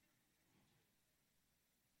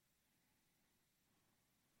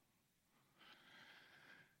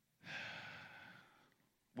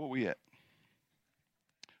Where we at?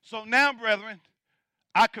 So now, brethren,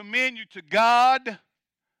 I commend you to God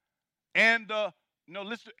and the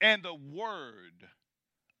word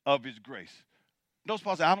of his grace. Those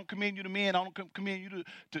Paul said, I don't commend you to men, I don't commend you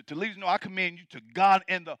to leaders. No, I commend you to God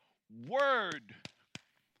and the word,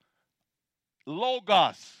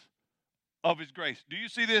 logos of his grace. Do you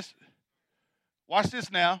see this? Watch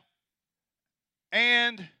this now.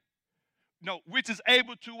 And which is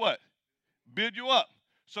able to what? Build you up.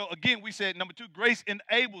 So again, we said number 2, grace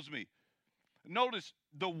enables me. Notice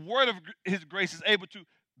the word of his grace is able to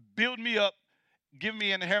build me up, give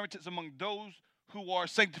me an inheritance among those who are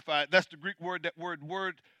sanctified. That's the Greek word, that word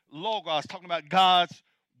logos, talking about God's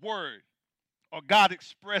word, or God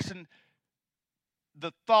expressing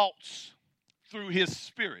the thoughts through his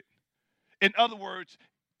spirit. In other words,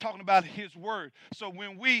 talking about his word. So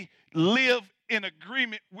when we live in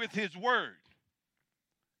agreement with his word,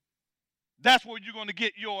 that's where you're going to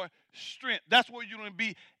get your strength. That's where you're going to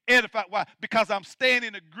be edified. Why? Because I'm staying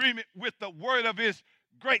in agreement with the word of his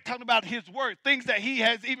grace. Talking about his word, things that he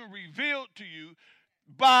has even revealed to you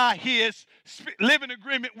by his spirit. Live in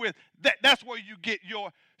agreement with that. That's where you get your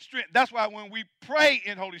strength. That's why when we pray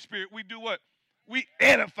in Holy Spirit, we do what? We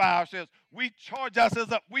edify ourselves. We charge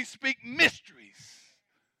ourselves up. We speak mysteries.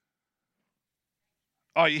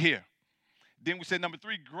 Are you here? Then we said number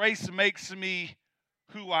 3, grace makes me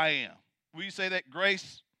who I am. Will you say that?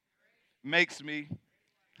 Grace makes me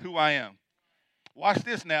who I am. Watch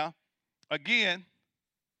this now. Again,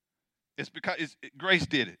 it's because grace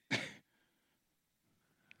did it.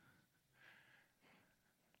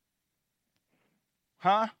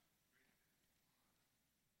 Huh?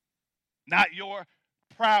 Not your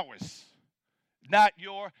prowess. Not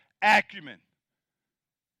your acumen.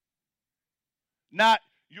 Not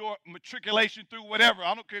your matriculation through whatever.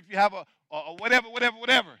 I don't care if you have a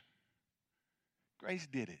whatever. Grace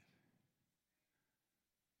did it.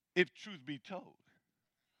 If truth be told.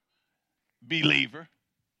 Believer.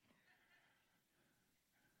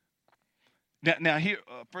 Now here,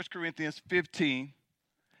 1 Corinthians 15,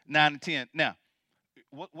 9 and 10. Now,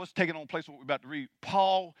 what's taking on place what we're about to read?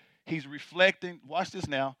 Paul, he's reflecting, watch this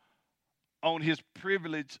now, on his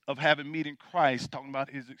privilege of having meeting Christ, talking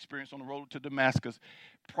about his experience on the road to Damascus.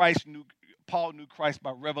 Paul knew Christ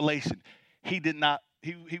by revelation. He didn't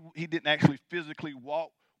actually physically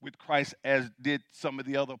walk with Christ as did some of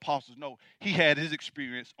the other apostles. No, he had his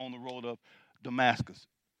experience on the road of Damascus.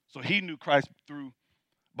 So he knew Christ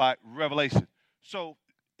by revelation. So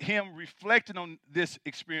him reflecting on this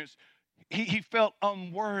experience, he felt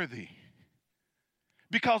unworthy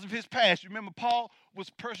because of his past. You remember, Paul was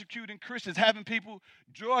persecuting Christians, having people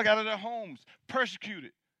dragged out of their homes,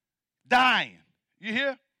 persecuted, dying. You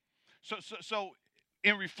hear? So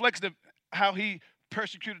in reflection of how he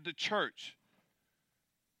persecuted the church,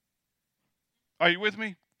 are you with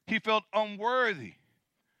me? He felt unworthy.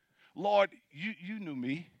 Lord, you knew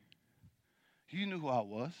me. You knew who I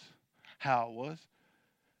was, how I was.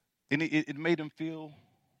 And it made him feel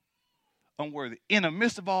unworthy. In the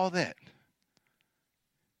midst of all that,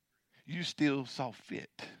 you still saw fit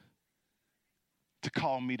to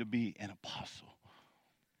call me to be an apostle.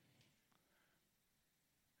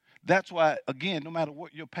 That's why, again, no matter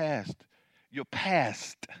what your past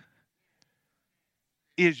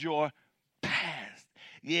is your past.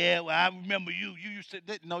 Yeah, well, I remember you. You used to.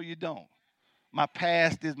 No, you don't. My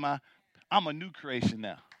past is I'm a new creation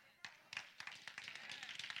now.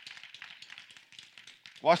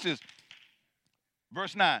 Watch this.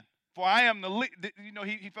 Verse 9. For I am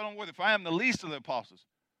he felt unworthy. For I am the least of the apostles,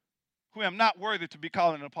 who am not worthy to be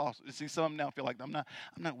called an apostle. You see, some now feel like I'm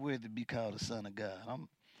not worthy to be called a son of God.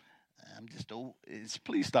 I'm just old.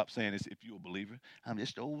 Please stop saying this if you're a believer. I'm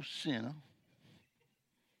just an old sinner.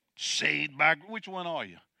 Saved by, which one are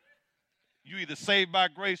you? You either saved by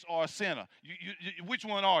grace or a sinner. Which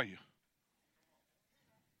one are you?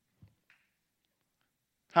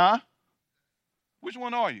 Huh? Which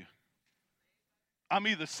one are you? I'm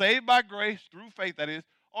either saved by grace, through faith that is,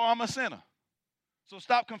 or I'm a sinner. So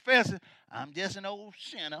stop confessing, I'm just an old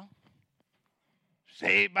sinner.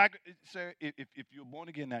 Saved by grace. Sir, if you're born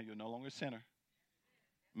again now, you're no longer a sinner.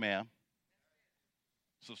 Ma'am.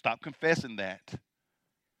 So stop confessing that.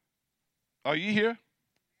 Are you here?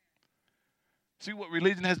 See what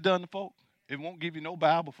religion has done to folk? It won't give you no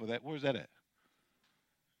Bible for that. Where's that at?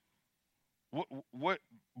 What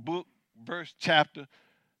book, verse, chapter?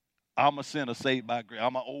 I'm a sinner saved by grace.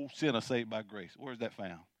 I'm an old sinner saved by grace. Where's that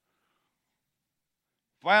found?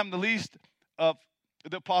 For I am the least of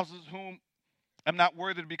the apostles, whom I'm not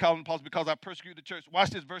worthy to be called an apostle, because I persecuted the church. Watch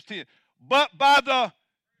this, verse 10. But by the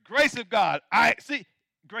grace of God,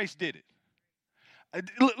 grace did it.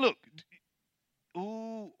 Look.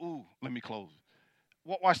 Ooh. Let me close.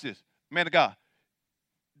 Watch this. Man of God,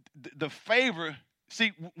 the favor,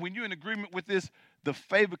 see, when you're in agreement with this, the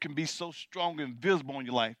favor can be so strong and visible in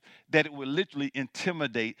your life that it will literally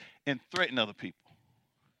intimidate and threaten other people.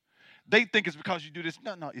 They think it's because you do this.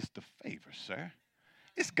 No, it's the favor, sir.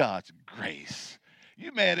 It's God's grace.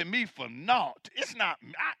 You mad at me for naught. It's not,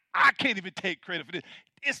 I can't even take credit for this.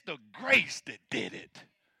 It's the grace that did it.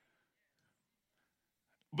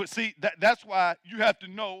 But see, that's why you have to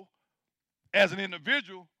know as an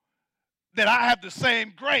individual that I have the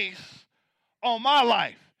same grace on my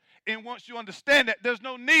life. And once you understand that, there's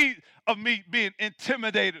no need of me being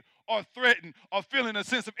intimidated or threatened or feeling a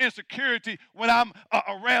sense of insecurity when I'm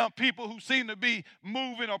around people who seem to be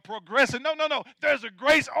moving or progressing. No. There's a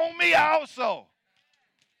grace on me also.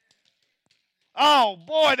 Oh,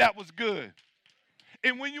 boy, that was good.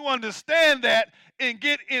 And when you understand that and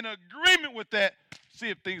get in agreement with that, see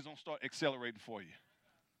if things don't start accelerating for you.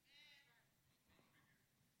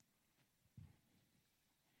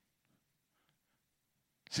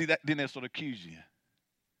 See, that then they sort of accuse you.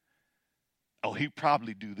 Oh, he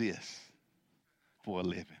probably do this for a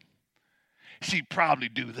living. She probably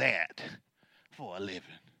do that for a living.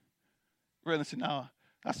 Rather say, no,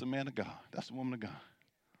 that's a man of God. That's a woman of God.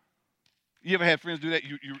 You ever had friends do that?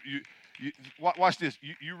 You watch this.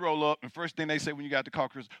 You roll up, and first thing they say when you got the car,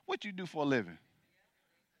 Chris, what you do for a living?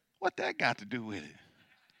 What that got to do with it?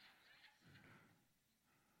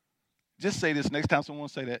 Just say this next time someone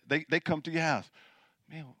say that. They come to your house.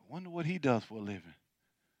 Man, wonder what he does for a living.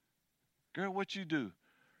 Girl, what you do?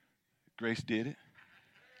 Grace did it.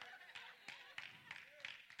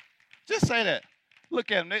 Just say that.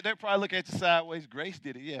 Look at them. They probably look at you sideways. Grace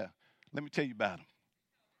did it. Yeah. Let me tell you about them.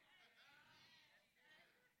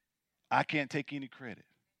 I can't take any credit.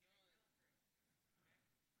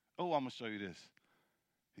 Oh, I'm going to show you this.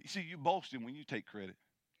 You see, you boasting when you take credit.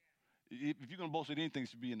 If you're going to boast at anything, it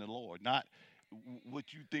should be in the Lord, not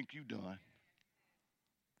what you think you've done.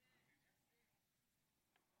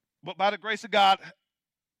 But by the grace of God,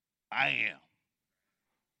 I am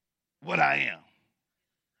what I am.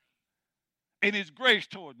 And his grace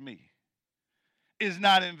toward me is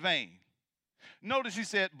not in vain. Notice he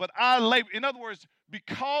said, but I labor. In other words,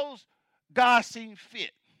 because God seemed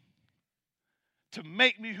fit to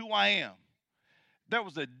make me who I am, there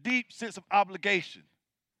was a deep sense of obligation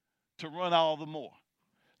to run all the more.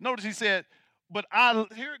 Notice he said, but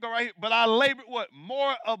here it go right here, but I labored what?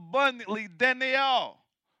 More abundantly than they all.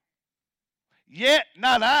 Yet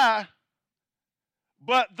not I,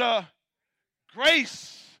 but the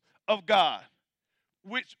grace of God,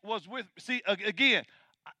 which was with, see, again,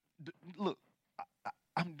 look,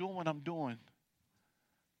 I'm doing what I'm doing.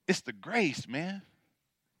 It's the grace, man.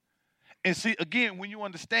 And see, again, when you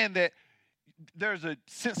understand that, there's a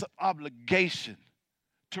sense of obligation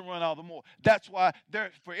to run all the more. That's why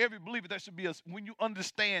for every believer, there should be when you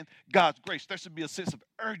understand God's grace, there should be a sense of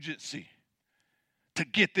urgency to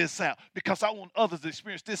get this out, because I want others to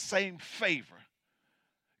experience this same favor,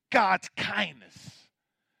 God's kindness,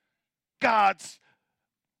 God's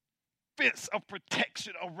fence of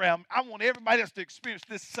protection around me. I want everybody else to experience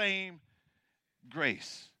this same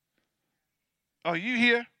grace. Are you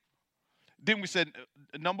here? Then we said,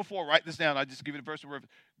 number 4, write this down. I just give you the verse of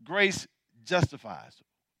reference. Grace justifies.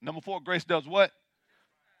 Number 4, grace does what?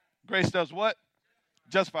 Grace does what?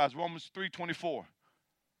 Justifies. Romans 3:24.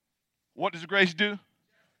 What does grace do?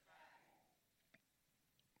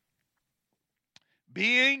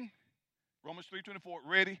 Being, Romans 3:24,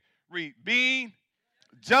 ready? Read. Being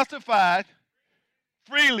justified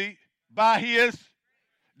freely by his,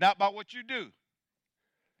 not by what you do,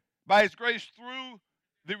 by his grace through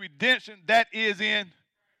the redemption that is in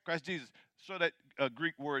Christ Jesus. So that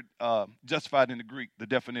Greek word justified in the Greek, the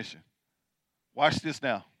definition. Watch this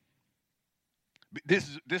now. This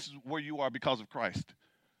is where you are because of Christ.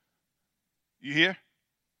 You hear?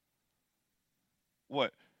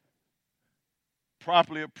 What?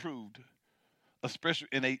 Properly approved, especially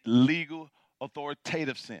in a legal,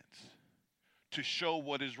 authoritative sense, to show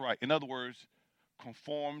what is right. In other words,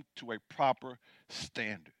 conform to a proper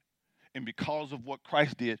standard. And because of what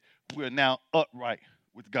Christ did, we are now upright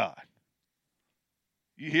with God.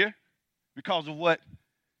 You hear? Because of what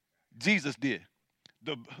Jesus did.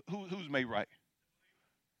 Who's made right?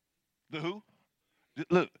 The who?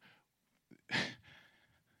 Look.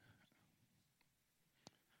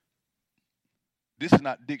 This is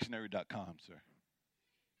not dictionary.com, sir.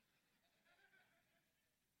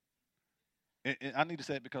 And I need to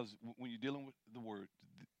say it because when you're dealing with the word,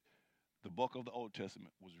 the bulk of the Old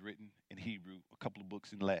Testament was written in Hebrew, a couple of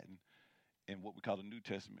books in Latin, and what we call the New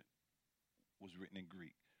Testament was written in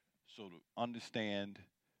Greek. So to understand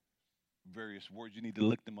various words, you need to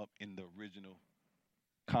look them up in the original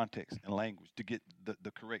context and language to get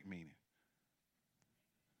the correct meaning.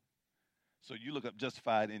 So you look up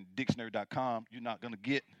justified in dictionary.com, you're not going to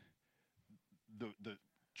get the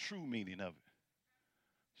true meaning of it.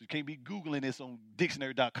 So you can't be Googling this on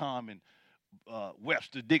dictionary.com and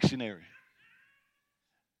Webster Dictionary,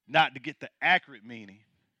 not to get the accurate meaning.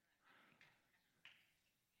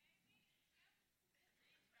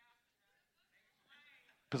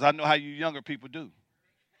 Because I know how you younger people do.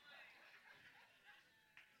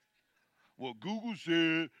 Well, Google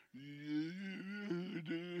said,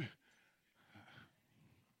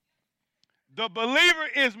 the believer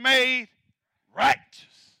is made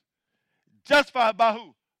righteous. Justified by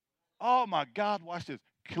who? Oh my God, watch this.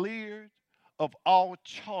 Cleared of all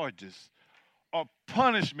charges or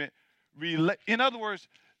punishment. In other words,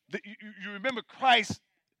 you remember Christ,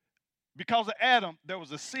 because of Adam, there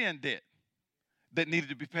was a sin debt that needed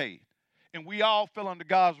to be paid. And we all fell under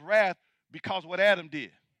God's wrath because of what Adam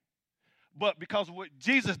did. But because of what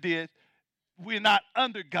Jesus did, we're not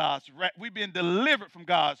under God's wrath. We've been delivered from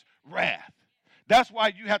God's wrath. That's why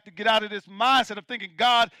you have to get out of this mindset of thinking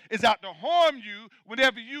God is out to harm you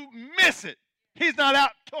whenever you miss it. He's not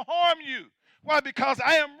out to harm you. Why? Because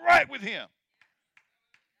I am right with him.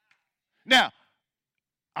 Now,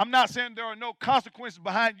 I'm not saying there are no consequences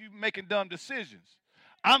behind you making dumb decisions.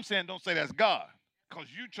 I'm saying don't say that's God, because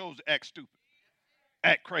you chose to act stupid,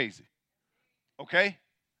 act crazy. Okay?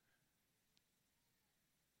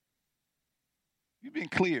 You've been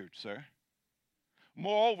cleared, sir.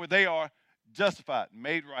 Moreover, they are justified,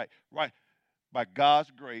 made right by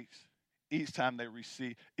God's grace each time they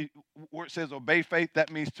receive. Where it says obey faith,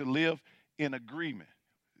 that means to live in agreement.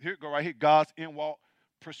 Here, go right here, God's inward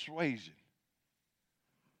persuasion.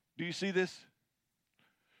 Do you see this?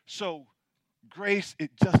 So grace,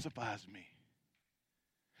 it justifies me.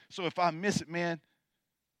 So if I miss it, man,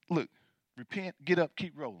 look, repent, get up,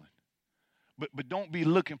 keep rolling. But don't be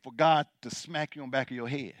looking for God to smack you on the back of your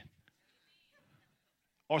head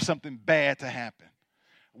or something bad to happen.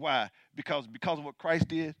 Why? Because of what Christ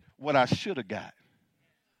did, what I should have got,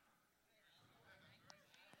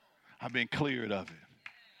 I've been cleared of it.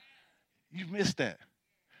 You missed that.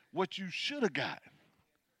 What you should have got.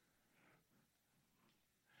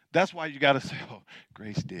 That's why you got to say, oh,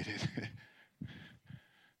 grace did it.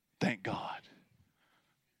 Thank God.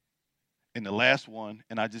 And the last one,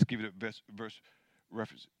 and I just give it a verse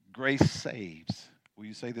reference. Grace saves. Will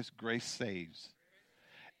you say this? Grace saves.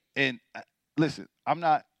 And listen,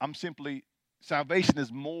 salvation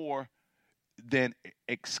is more than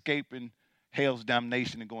escaping hell's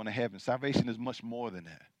damnation and going to heaven. Salvation is much more than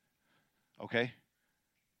that. Okay?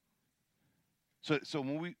 So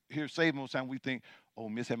when we hear saved most time, we think, oh,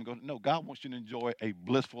 miss heaven. No, God wants you to enjoy a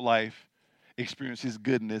blissful life, experience his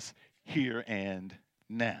goodness here and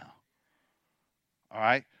now. All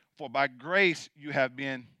right? For by grace you have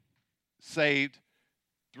been saved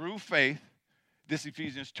through faith. This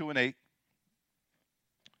Ephesians 2:8.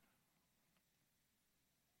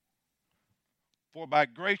 For by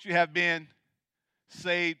grace you have been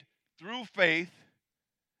saved through faith,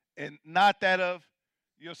 and not that of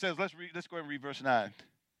yourselves. Let's go ahead and read verse 9.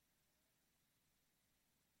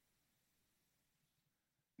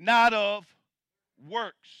 Not of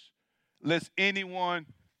works, lest anyone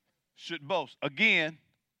should boast. Again,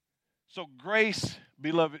 so grace,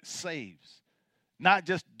 beloved, saves. Not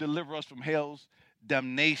just deliver us from hell's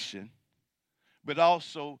damnation, but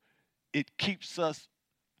also it keeps us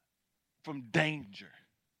from danger,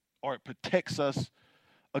 or it protects us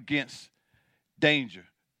against danger.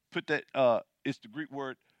 Put that, it's the Greek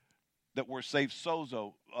word, that word saved,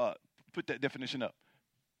 sozo. Put that definition up.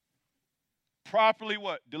 Properly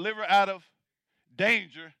what? Deliver out of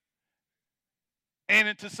danger and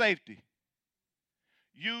into safety.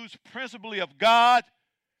 Used principally of God,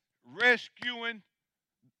 rescuing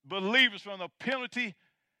believers from the penalty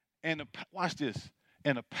and watch this,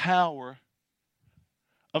 and the power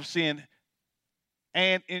of sin,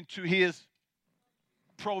 and into his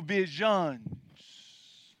provisions,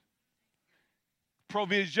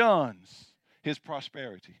 his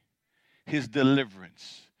prosperity, his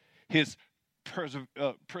deliverance, his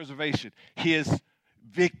preservation, his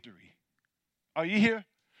victory. Are you here?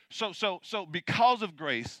 So because of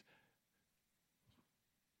grace,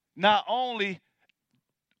 not only,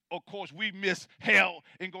 of course, we miss hell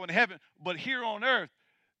and going to heaven, but here on earth,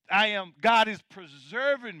 God is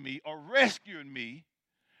preserving me or rescuing me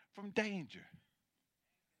from danger.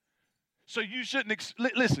 So you shouldn't,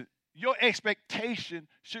 listen, your expectation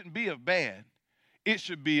shouldn't be of bad. It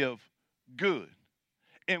should be of good.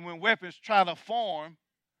 And when weapons try to form,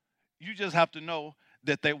 you just have to know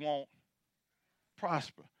that they won't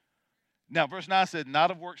prosper. Now, verse 9 says,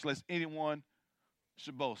 not of works, lest anyone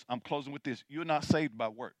should boast. I'm closing with this. You're not saved by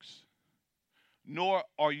works, nor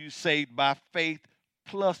are you saved by faith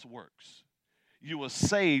plus works. You were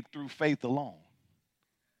saved through faith alone.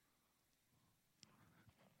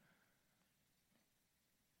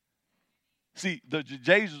 See, the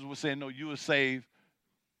Jesus was saying, no, you were saved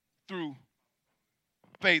through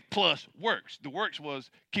faith plus works. The works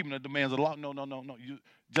was keeping the demands of the law. No. You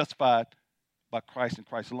justified by Christ and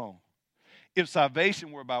Christ alone. If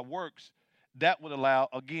salvation were by works, that would allow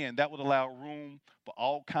room for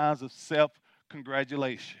all kinds of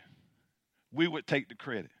self-congratulation. We would take the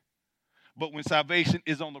credit. But when salvation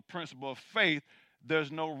is on the principle of faith,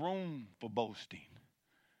 there's no room for boasting.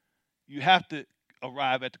 You have to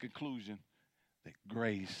arrive at the conclusion that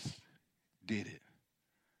grace did it.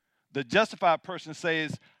 The justified person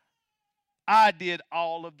says, I did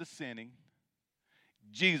all of the sinning.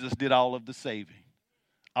 Jesus did all of the saving.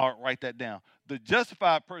 All right, write that down. The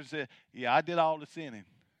justified person said, yeah, I did all the sinning,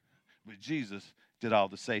 but Jesus did all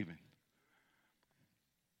the saving.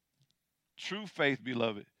 True faith,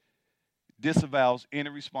 beloved, disavows any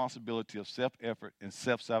responsibility of self-effort and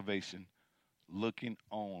self-salvation, looking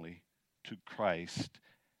only to Christ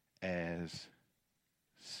as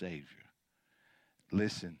Savior.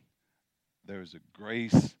 Listen, there is a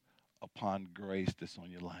grace upon grace that's on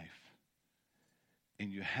your life. And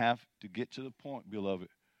you have to get to the point, beloved,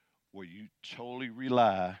 where you totally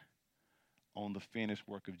rely on the finished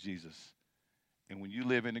work of Jesus. And when you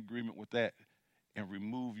live in agreement with that and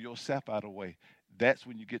remove yourself out of the way, that's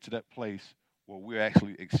when you get to that place where we're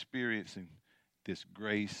actually experiencing this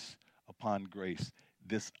grace upon grace,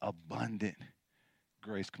 this abundant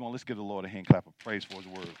grace. Come on, let's give the Lord a hand clap of praise for his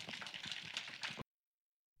word.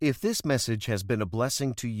 If this message has been a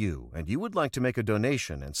blessing to you and you would like to make a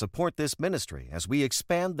donation and support this ministry as we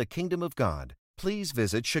expand the kingdom of God, please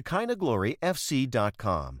visit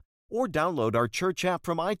ShekinahGloryFC.com or download our church app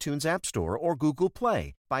from iTunes App Store or Google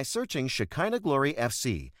Play by searching Shekinah Glory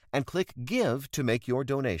FC and click Give to make your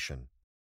donation.